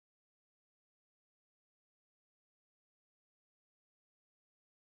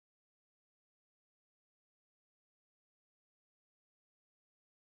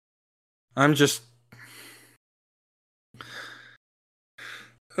 I'm just.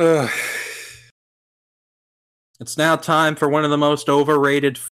 Ugh. It's now time for one of the most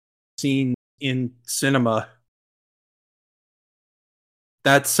overrated scenes in cinema.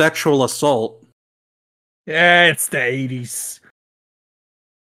 That's sexual assault. Yeah, it's the 80s.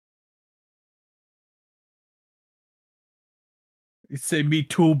 You say Me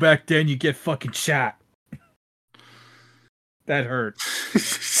Too back then, you get fucking shot. That hurt.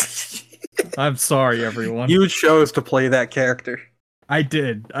 I'm sorry, everyone. You chose to play that character. I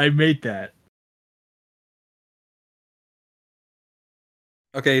did. I made that.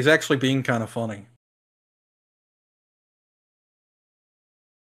 Okay, he's actually being kind of funny.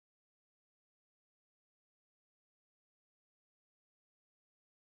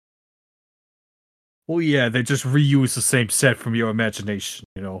 Well, yeah, they just reuse the same set from your imagination,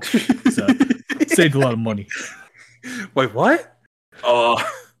 you know. So, saved a lot of money. Wait, what? Oh.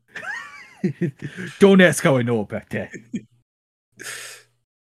 Don't ask how I know about that.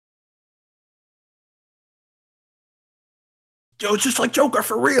 Yo, just like Joker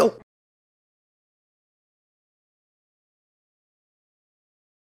for real.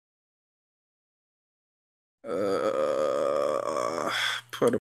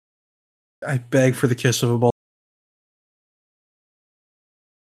 Put a. I beg for the kiss of a ball.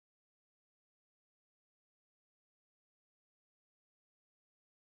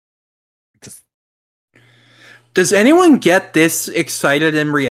 Just Does anyone get this excited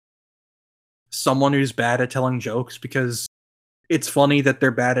in reality? Someone who's bad at telling jokes, because it's funny that they're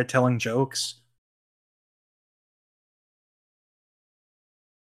bad at telling jokes.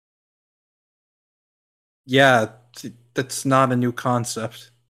 Yeah, that's not a new concept.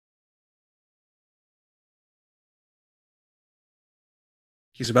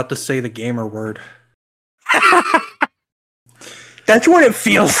 He's about to say the gamer word. That's what it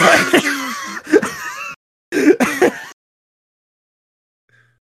feels like.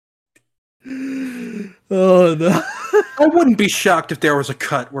 oh no. I wouldn't be shocked if there was a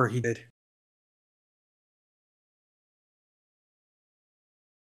cut where he did.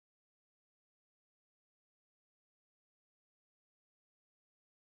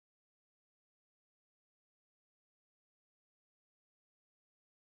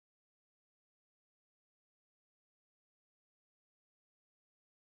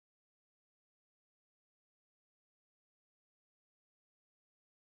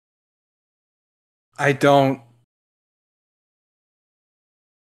 I don't.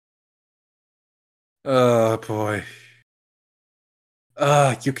 Oh boy.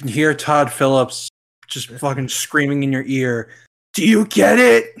 You can hear Todd Phillips just fucking screaming in your ear. Do you get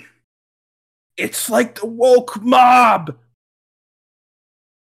it? It's like the woke mob.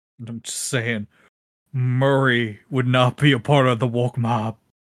 I'm just saying, Murray would not be a part of the woke mob.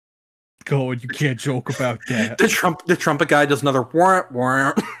 God, you can't joke about that. The trumpet guy does another warrant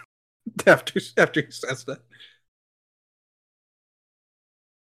warrant after he says that.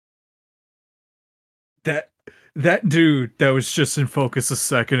 That dude that was just in focus a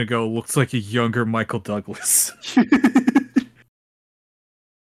second ago looks like a younger Michael Douglas.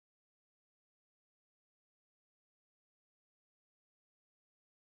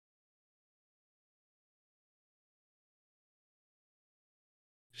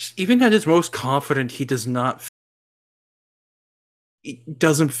 Even at his most confident, he does not. He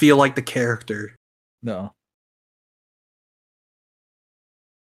doesn't feel like the character. No.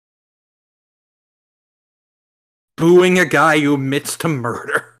 Booing a guy who admits to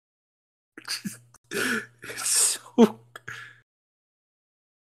murder. It's so.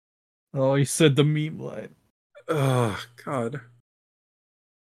 Oh, he said the meme line. Oh God.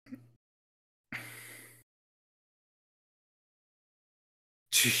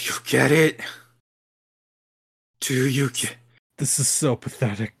 Do you get it? Do you get? This is so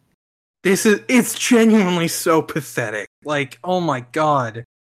pathetic. It's genuinely so pathetic. Like, oh my God.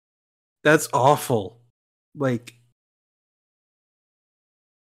 That's awful. Like,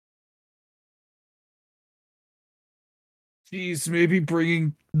 Jeez, maybe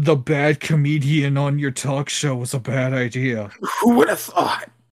bringing the bad comedian on your talk show was a bad idea. who would have thought?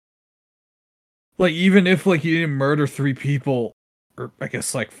 Like, even if, like, he didn't murder 3 people, or I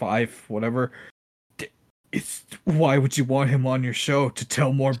guess, like, 5, whatever, it's why would you want him on your show? To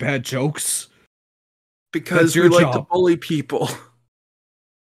tell more bad jokes? That's Because we your like to job. bully people.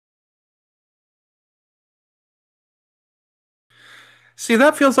 See,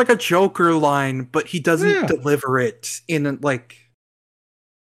 that feels like a Joker line, but he doesn't Yeah. deliver it in like.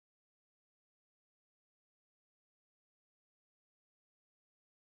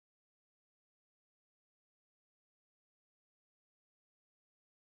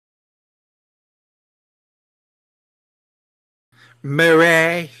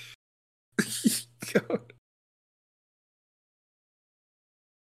 Murray.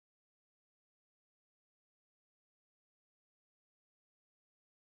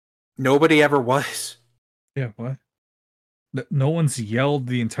 Nobody ever was. Yeah, what? No one's yelled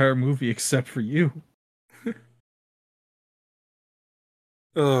the entire movie except for you.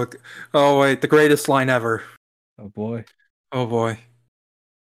 Oh, oh wait, the greatest line ever. Oh boy. Oh boy.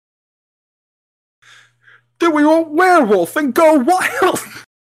 Then we all werewolf and go wild.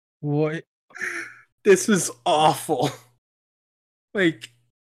 What? This is awful. Like,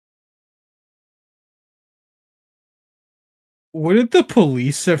 Wouldn't the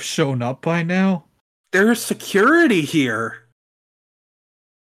police have shown up by now? there's security here.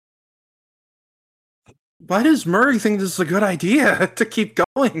 Why does Murray think this is a good idea to keep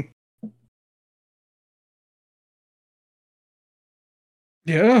going?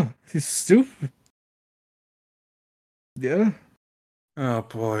 Yeah, he's stupid. Yeah. Oh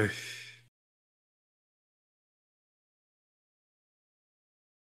boy.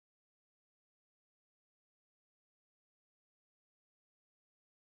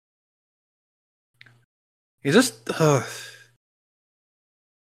 He just uh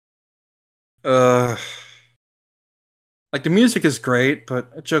like the music is great,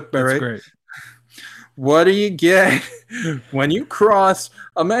 but a joke by It's right. great. What do you get when you cross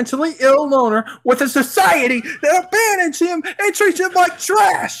a mentally ill loner with a society that abandons him and treats him like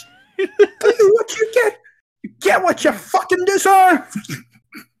trash? What you get? You get what you fucking deserve.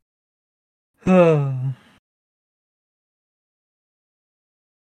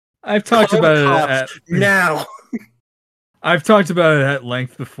 I've talked Call the about it cops at now. I've talked about it at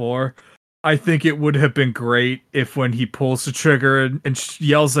length before. I think it would have been great if when he pulls the trigger and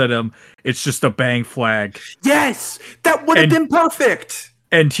yells at him, it's just a bang flag. Yes, that would have been perfect.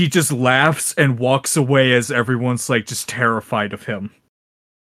 And he just laughs and walks away as everyone's like just terrified of him.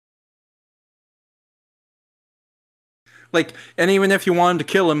 Like, and even if you wanted to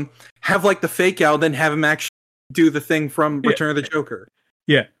kill him, have like the fake out, then have him actually do the thing from Return of the Joker.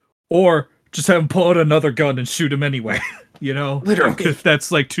 Yeah. Or just have him pull out another gun and shoot him anyway. You know? Literally. If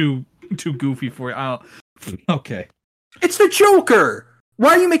that's like too goofy for you. Okay. It's the Joker.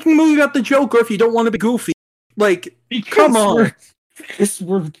 Why are you making a movie about the Joker if you don't want to be goofy? Like, come on.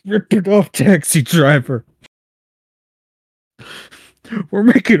 We're ripping off Taxi Driver. We're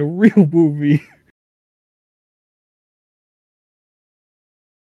making a real movie.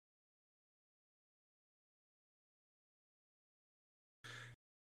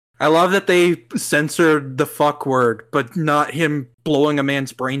 I love that they censored the fuck word, but not him blowing a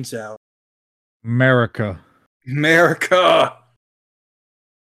man's brains out. America. America.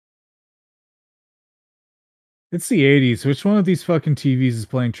 It's the 80s. Which one of these fucking TVs is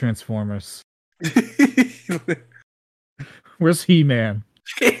playing Transformers? Where's He-Man?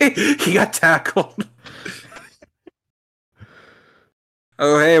 He got tackled.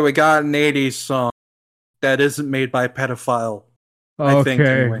 Oh, hey, we got an 80s song that isn't made by a pedophile. Okay. I think,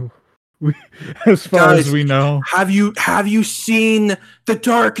 anyway. As far Guys, as we know. Have you seen The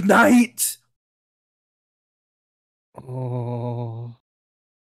Dark Knight? Oh.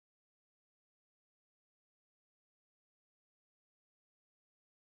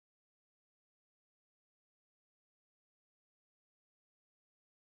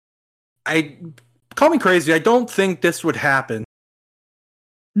 Call me crazy. I don't think this would happen.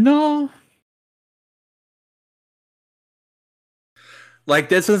 No. Like,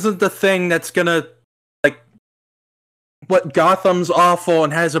 this isn't the thing that's gonna, like, what Gotham's awful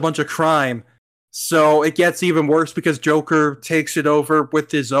and has a bunch of crime. So it gets even worse because Joker takes it over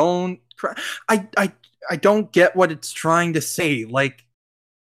with his own crime. I don't get what it's trying to say. Like,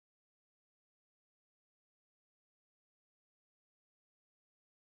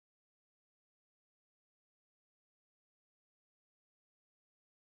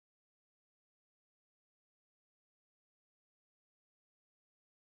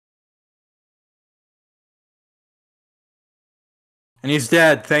 and he's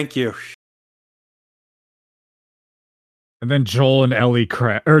dead. Thank you. And then Joel and Ellie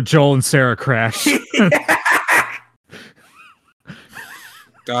Joel and Sarah crash.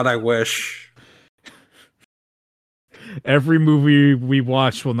 God, I wish. Every movie we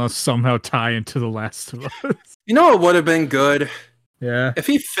watch will now somehow tie into The Last of Us. You know what would have been good? Yeah. If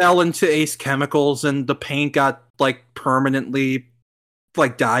he fell into Ace Chemicals and the paint got, like, permanently,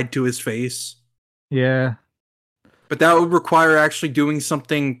 like, dyed to his face. Yeah. But that would require actually doing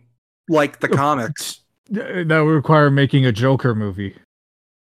something like the comics. That would require making a Joker movie.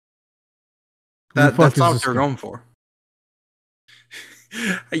 That's not what they're going for.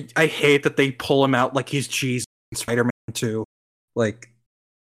 I hate that they pull him out like he's cheese in Spider-Man 2. Like,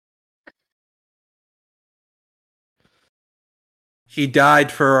 he died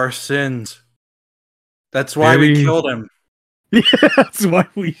for our sins. That's why we killed him. Yeah, that's why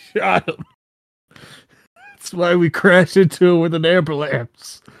we shot him. That's why we crashed into him with an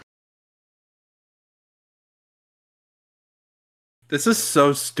ambulance. This is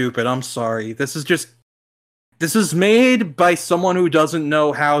so stupid. I'm sorry. This is made by someone who doesn't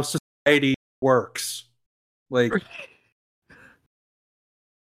know how society works. Like,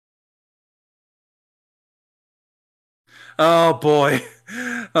 oh boy.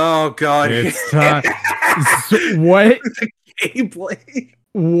 Oh god. It's time. What? Gameplay.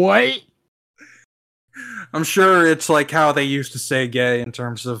 What? I'm sure it's like how they used to say gay in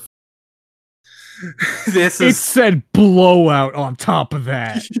terms of this is. It said blowout on top of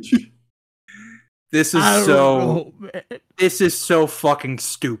that. This is so fucking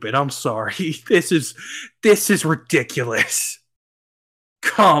stupid. I'm sorry. This is ridiculous.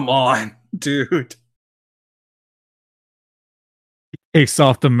 Come on, dude. He takes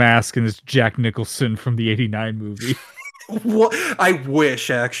off the mask and it's Jack Nicholson from the '89 movie. What? I wish,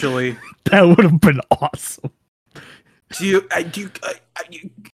 actually. That would have been awesome.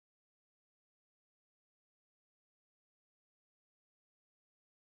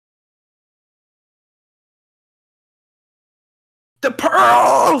 The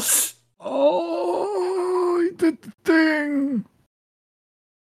pearls! Oh, he did the thing.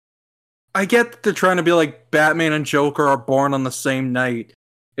 I get that they're trying to be like Batman and Joker are born on the same night.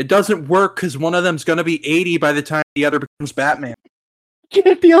 It doesn't work because one of them's going to be 80 by the time the other becomes Batman.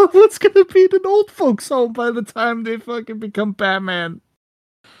 Yeah, the other one's going to be in an old folks home by the time they fucking become Batman.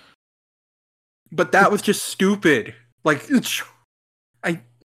 But that was just stupid. Like,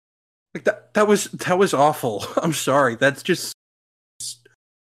 that was awful. I'm sorry. That's just.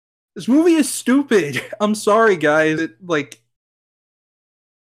 This movie is stupid. I'm sorry, guys.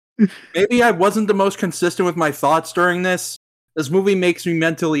 Maybe I wasn't the most consistent with my thoughts during this. This movie makes me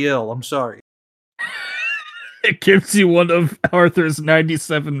mentally ill. I'm sorry. It gives you one of Arthur's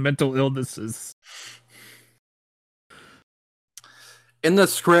 97 mental illnesses. In the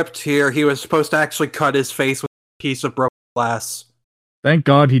script here, he was supposed to actually cut his face with a piece of broken glass. Thank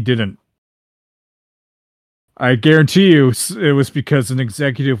God he didn't. I guarantee you it was because an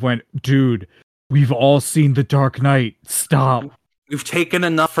executive went, dude, we've all seen The Dark Knight. Stop. We've taken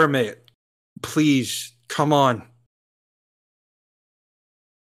enough from it. Please, come on.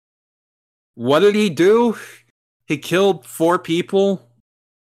 What did he do? He killed 4 people?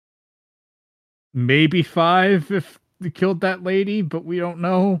 Maybe 5 if he killed that lady, but we don't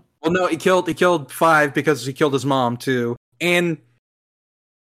know. Well, no, he killed 5 because he killed his mom, too. And,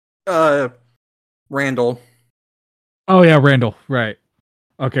 Randall. Oh, yeah, Randall. Right.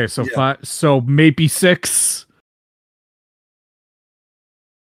 Okay, so Yeah. 5. So maybe 6.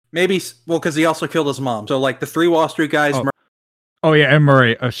 Maybe, well, because he also killed his mom. So, like, the 3 Wall Street guys. Oh, yeah, and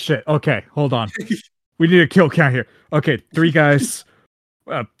Murray. Oh, shit. Okay, hold on. We need a kill count here. Okay, 3 guys.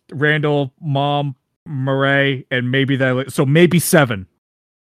 Randall, mom, Murray, and maybe that. So maybe 7.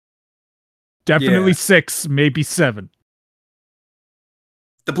 Definitely 6, maybe 7.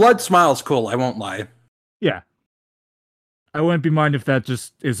 The blood smile's cool, I won't lie. Yeah. I wouldn't be mind if that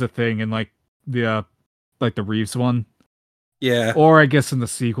just is a thing in like the Reeves one. Yeah. Or I guess in the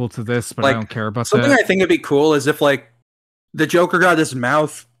sequel to this, but I don't care about something that. I think would be cool is if like the Joker got his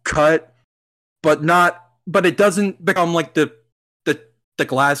mouth cut, but it doesn't become like the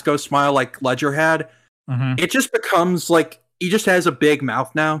Glasgow smile like Ledger had. Mm-hmm. It just becomes like he just has a big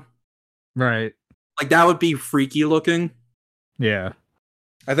mouth now. Right. Like that would be freaky looking. Yeah.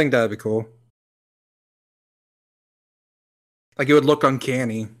 I think that'd be cool. Like it would look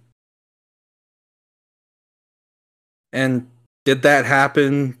uncanny. And did that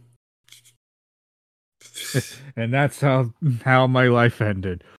happen? And that's how my life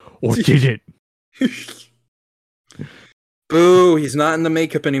ended. Or did it? Boo, he's not in the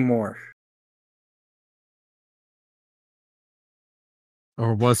makeup anymore.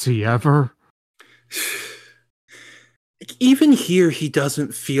 Or was he ever? even here, he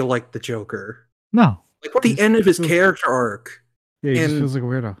doesn't feel like the Joker. No. Like, at the end of his character arc. Yeah, he just feels like a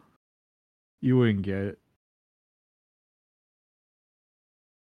weirdo. You wouldn't get it.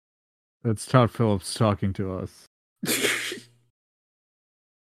 That's Todd Phillips talking to us.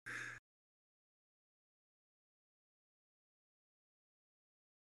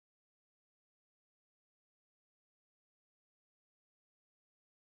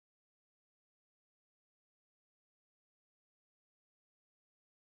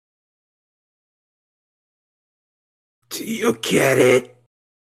 Do you get it?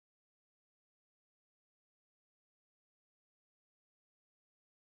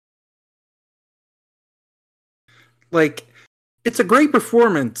 Like, it's a great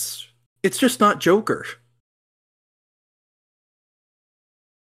performance. It's just not Joker.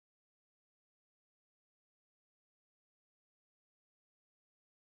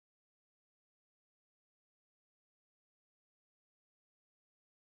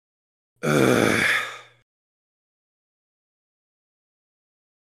 Ugh.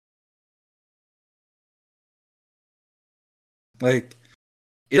 Like,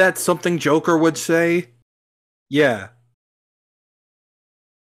 is that something Joker would say? Yeah.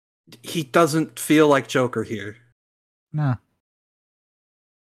 He doesn't feel like Joker here. Nah.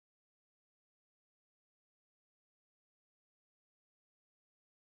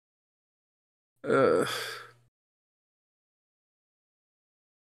 Ugh.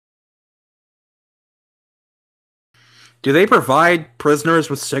 Do they provide prisoners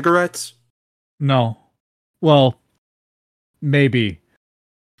with cigarettes? No. Well, maybe.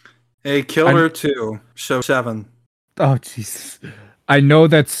 Hey, Killer 2, show 7. Oh, Jesus. I know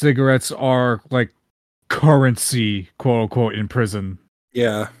that cigarettes are, like, currency, quote unquote, in prison.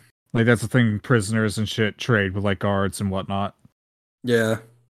 Yeah. Like, that's the thing prisoners and shit trade with, like, guards and whatnot. Yeah.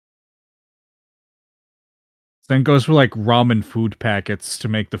 Then goes for, like, ramen food packets to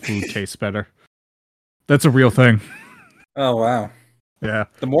make the food taste better. That's a real thing. Oh, wow. Yeah.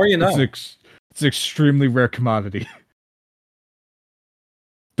 The more you know. It's an extremely rare commodity.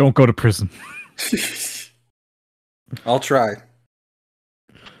 Don't go to prison. I'll try.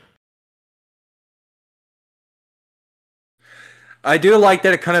 I do like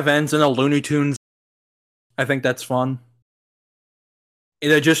that it kind of ends in a Looney Tunes. I think that's fun.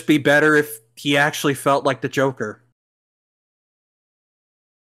 It'd just be better if he actually felt like the Joker.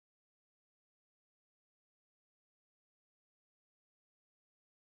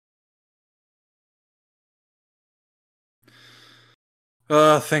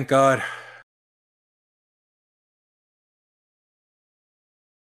 Thank God.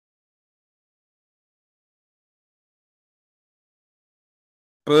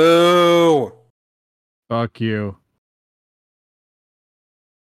 Boo! Fuck you.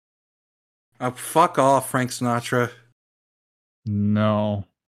 Fuck off, Frank Sinatra. No.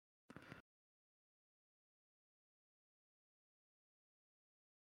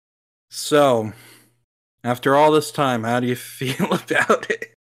 So, after all this time, how do you feel about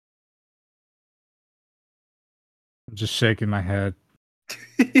it? I'm just shaking my head.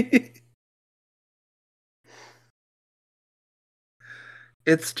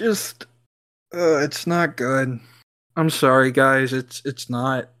 It's just, it's not good. I'm sorry, guys. It's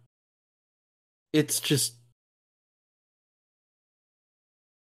not. It's just.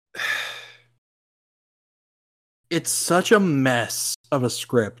 It's such a mess of a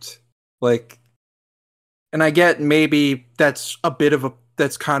script. Like, and I get maybe that's a bit of a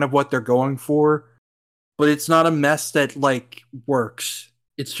that's kind of what they're going for, but it's not a mess that like works.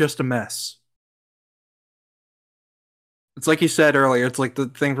 It's just a mess. It's like you said earlier, it's like the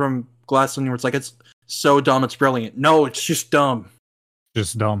thing from Glass Onion where it's like it's so dumb it's brilliant. No, it's just dumb.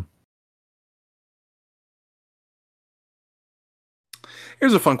 Just dumb.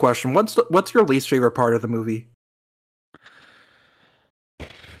 Here's a fun question. What's your least favorite part of the movie?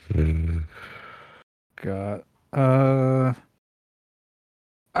 God. I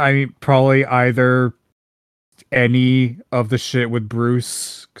mean, probably either any of the shit with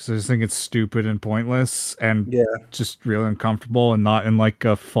Bruce, because I just think it's stupid and pointless and Yeah. just really uncomfortable and not in like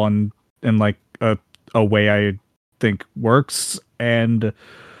a fun and like a way I think works. And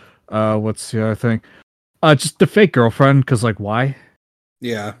what's the other thing? Just the fake girlfriend, because like why?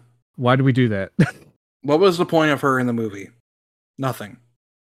 Yeah. Why do we do that? What was the point of her in the movie? Nothing.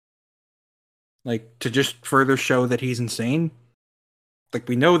 Like to just further show that he's insane? Like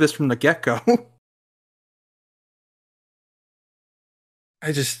we know this from the get-go.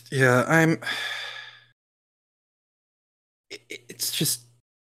 I'm it's just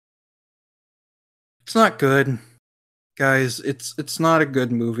it's not good. Guys, it's not a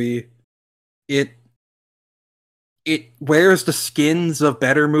good movie. It it wears the skins of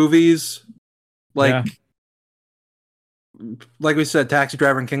better movies, Yeah. like we said, Taxi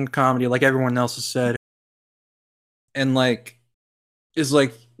Driver and King of Comedy, like everyone else has said, and like is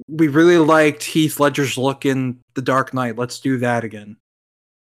like we really liked Heath Ledger's look in The Dark Knight. Let's do that again,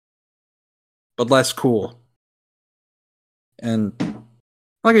 but less cool. And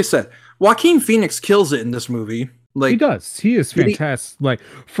like I said, Joaquin Phoenix kills it in this movie. Like He does. He is fantastic. Like,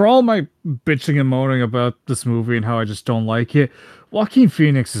 for all my bitching and moaning about this movie and how I just don't like it, Joaquin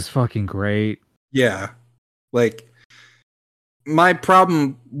Phoenix is fucking great. yeah, like my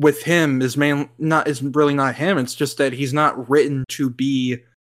problem with him is really not him. It's just that he's not written to be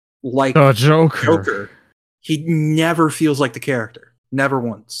like The Joker. Joker. He never feels like the character. Never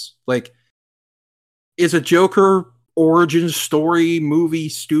once. Like, is a Joker origin story movie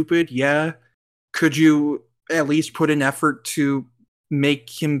stupid? Yeah. Could you at least put an effort to make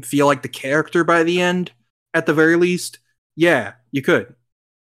him feel like the character by the end, at the very least? Yeah, you could.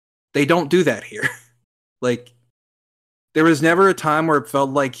 They don't do that here. Like, there was never a time where it felt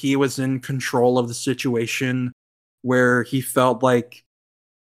like he was in control of the situation, where he felt like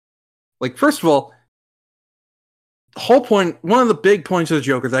first of all, the whole point, one of the big points of the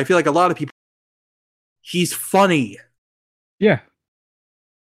Joker that I feel like a lot of people, he's funny. Yeah.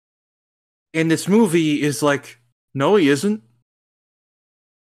 And this movie is like, no, he isn't.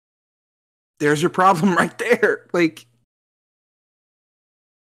 There's your problem right there. Like,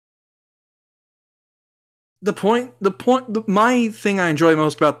 my thing I enjoy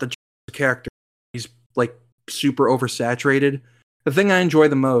most about the character, he's like super oversaturated. The thing I enjoy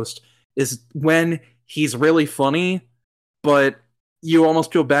the most is when he's really funny, but you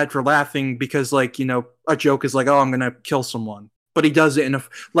almost feel bad for laughing because, like, you know, a joke is like, oh, I'm gonna kill someone, but he does it in a,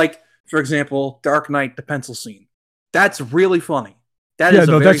 like, for example, Dark Knight, the pencil scene. That's really funny.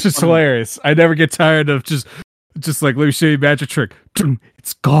 That's just hilarious. I never get tired of just like, let me show you a magic trick.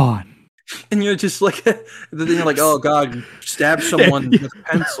 It's gone. And you're just like, then you're like, oh god, you stabbed someone with a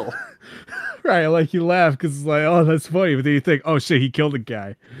pencil. Right, like you laugh because it's like, oh, that's funny, but then you think, oh shit, he killed a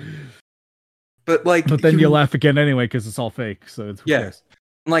guy. But then you laugh again anyway because it's all fake. So it's, who cares?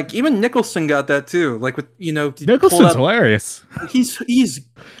 Like, even Nicholson got that too. Like, with, you know, Nicholson's hilarious. He's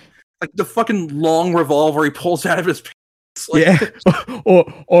like the fucking long revolver he pulls out of his pants. Like, yeah,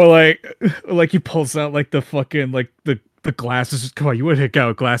 or like he pulls out like the fucking like the glasses. Come on, you wouldn't hit out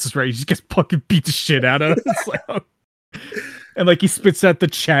with glasses, right? You just get fucking beat the shit out of. It's like, oh. And like he spits out the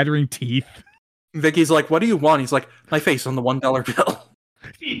chattering teeth. Vicky's like, "What do you want?" He's like, "My face on the $1 bill."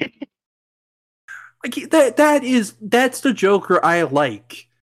 Like, that's the Joker I like.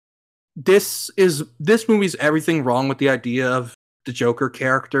 This movie's everything wrong with the idea of the Joker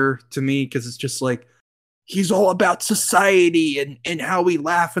character to me, because it's just like, he's all about society and how we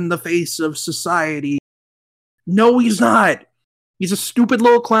laugh in the face of society. No, he's not. He's a stupid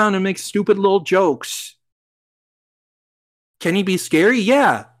little clown and makes stupid little jokes. Can he be scary?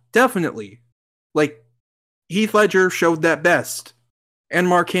 Yeah, definitely. Like, Heath Ledger showed that best. And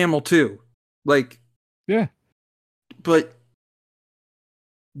Mark Hamill too. Like, yeah. But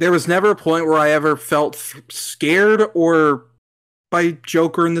there was never a point where I ever felt scared or by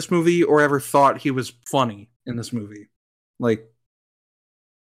Joker in this movie, or ever thought he was funny in this movie. Like,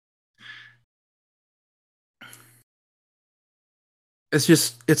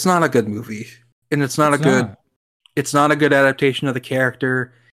 it's not a good movie. And it's not a good adaptation of the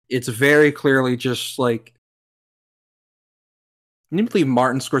character. It's very clearly just like, can you believe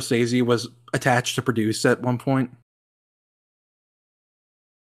Martin Scorsese was attached to produce at one point?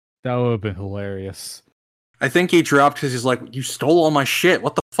 That would have been hilarious. I think he dropped because he's like, you stole all my shit.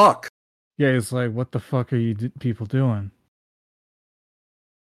 What the fuck? Yeah, he's like, what the fuck are you people doing?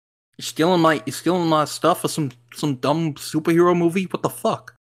 You're stealing my stuff for some dumb superhero movie? What the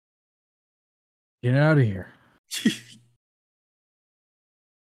fuck? Get out of here.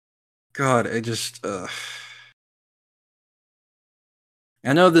 God, I just... I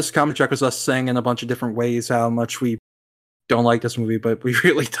know this comic check was us saying in a bunch of different ways how much we don't like this movie, but we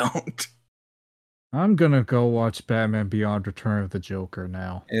really don't. I'm gonna go watch Batman Beyond Return of the Joker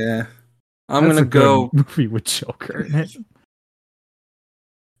now. Yeah. I'm gonna go... movie with Joker in it.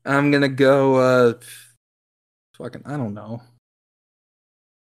 I'm gonna go, fucking, I don't know.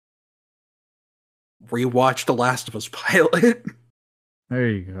 Rewatch The Last of Us pilot. There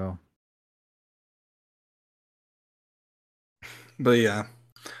you go. But yeah,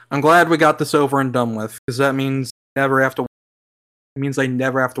 I'm glad we got this over and done with, because that means I never have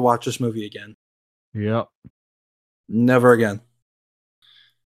to watch this movie again. Yep. Never again.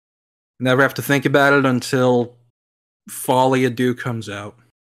 Never have to think about it until Folly Adieu comes out.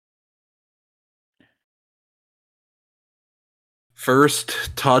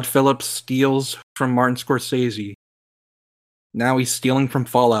 First, Todd Phillips steals from Martin Scorsese. Now he's stealing from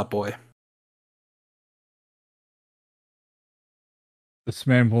Fall Out Boy. This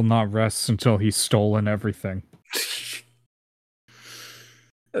man will not rest until he's stolen everything.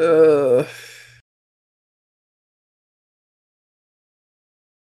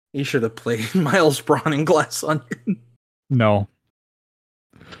 He should have played Miles Braun in Glass Onion. No.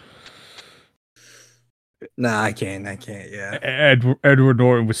 Nah, I can't, yeah. Edward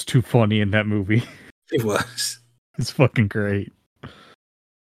Norton was too funny in that movie. It was. It's fucking great.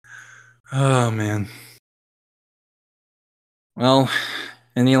 Oh, man. Well,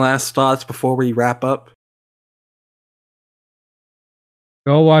 any last thoughts before we wrap up?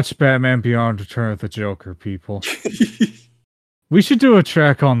 Go watch Batman Beyond Return of the Joker, people. We should do a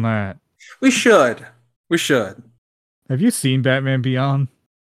track on that. We should. Have you seen Batman Beyond?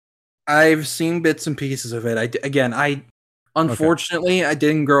 I've seen bits and pieces of it. Unfortunately, I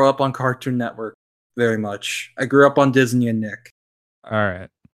didn't grow up on Cartoon Network very much. I grew up on Disney and Nick. All right.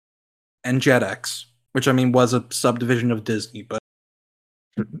 And Jetix, which was a subdivision of Disney, but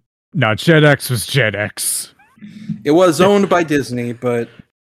no, Jetix was Jetix. It was owned by Disney, but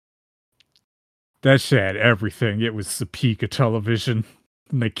that shit had everything. It was the peak of television,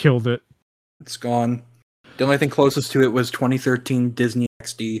 and they killed it. It's gone. The only thing closest to it was 2013 Disney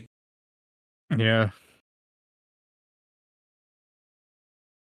XD. Yeah.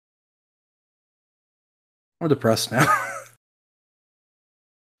 I'm depressed now.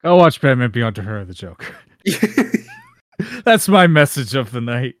 Go watch Batman Beyond Return of the Joker. That's my message of the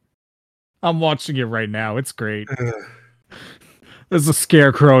night. I'm watching it right now. It's great. There's a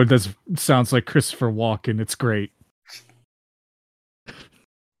scarecrow that sounds like Christopher Walken. It's great.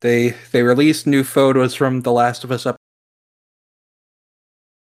 They released new photos from The Last of Us up.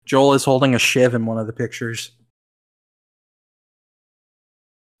 Joel is holding a shiv in one of the pictures.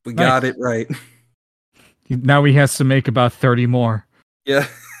 We got it right. Now he has to make about 30 more. Yeah.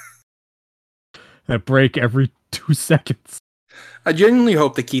 That break every 2 seconds. I genuinely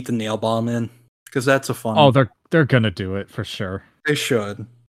hope they keep the nail bomb in, because that's a fun. Oh, they're gonna do it for sure. They should.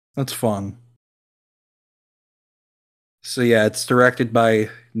 That's fun. So yeah, it's directed by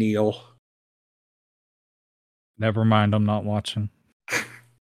Neil. Never mind, I'm not watching.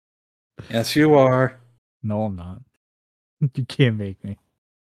 Yes, you are. No, I'm not. You can't make me.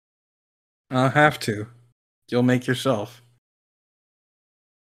 I'll have to. You'll make yourself.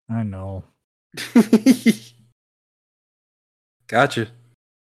 I know. Gotcha.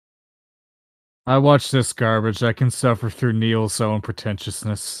 I watch this garbage. I can suffer through Neil's own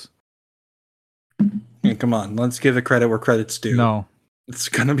pretentiousness. Hey, come on, let's give the credit where credit's due. No. It's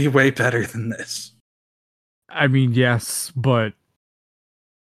gonna be way better than this. I mean, yes, but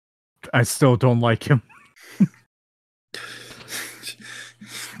I still don't like him.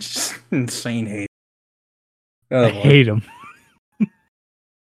 Just insane hate. I hate him.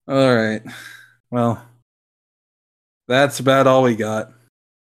 Alright. Well, that's about all we got.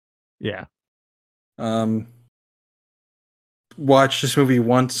 Yeah. Watch this movie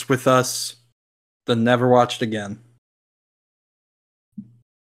once with us, then never watch it again.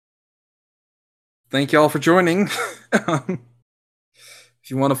 Thank you all for joining. If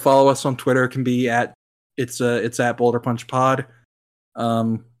you want to follow us on Twitter, it can be at Boulder Punch Pod.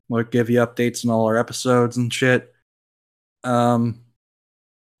 We'll give you updates on all our episodes and shit. Yeah.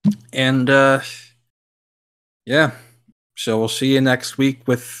 So we'll see you next week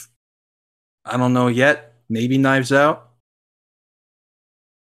with, I don't know yet, maybe Knives Out.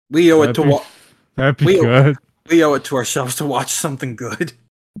 We owe it to That'd be good. We owe it to ourselves to watch something good.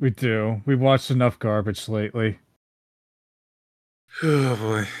 We do. We've watched enough garbage lately. Oh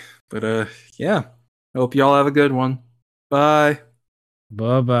boy. But yeah. Hope y'all have a good one. Bye.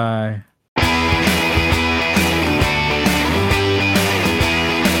 Bye-bye.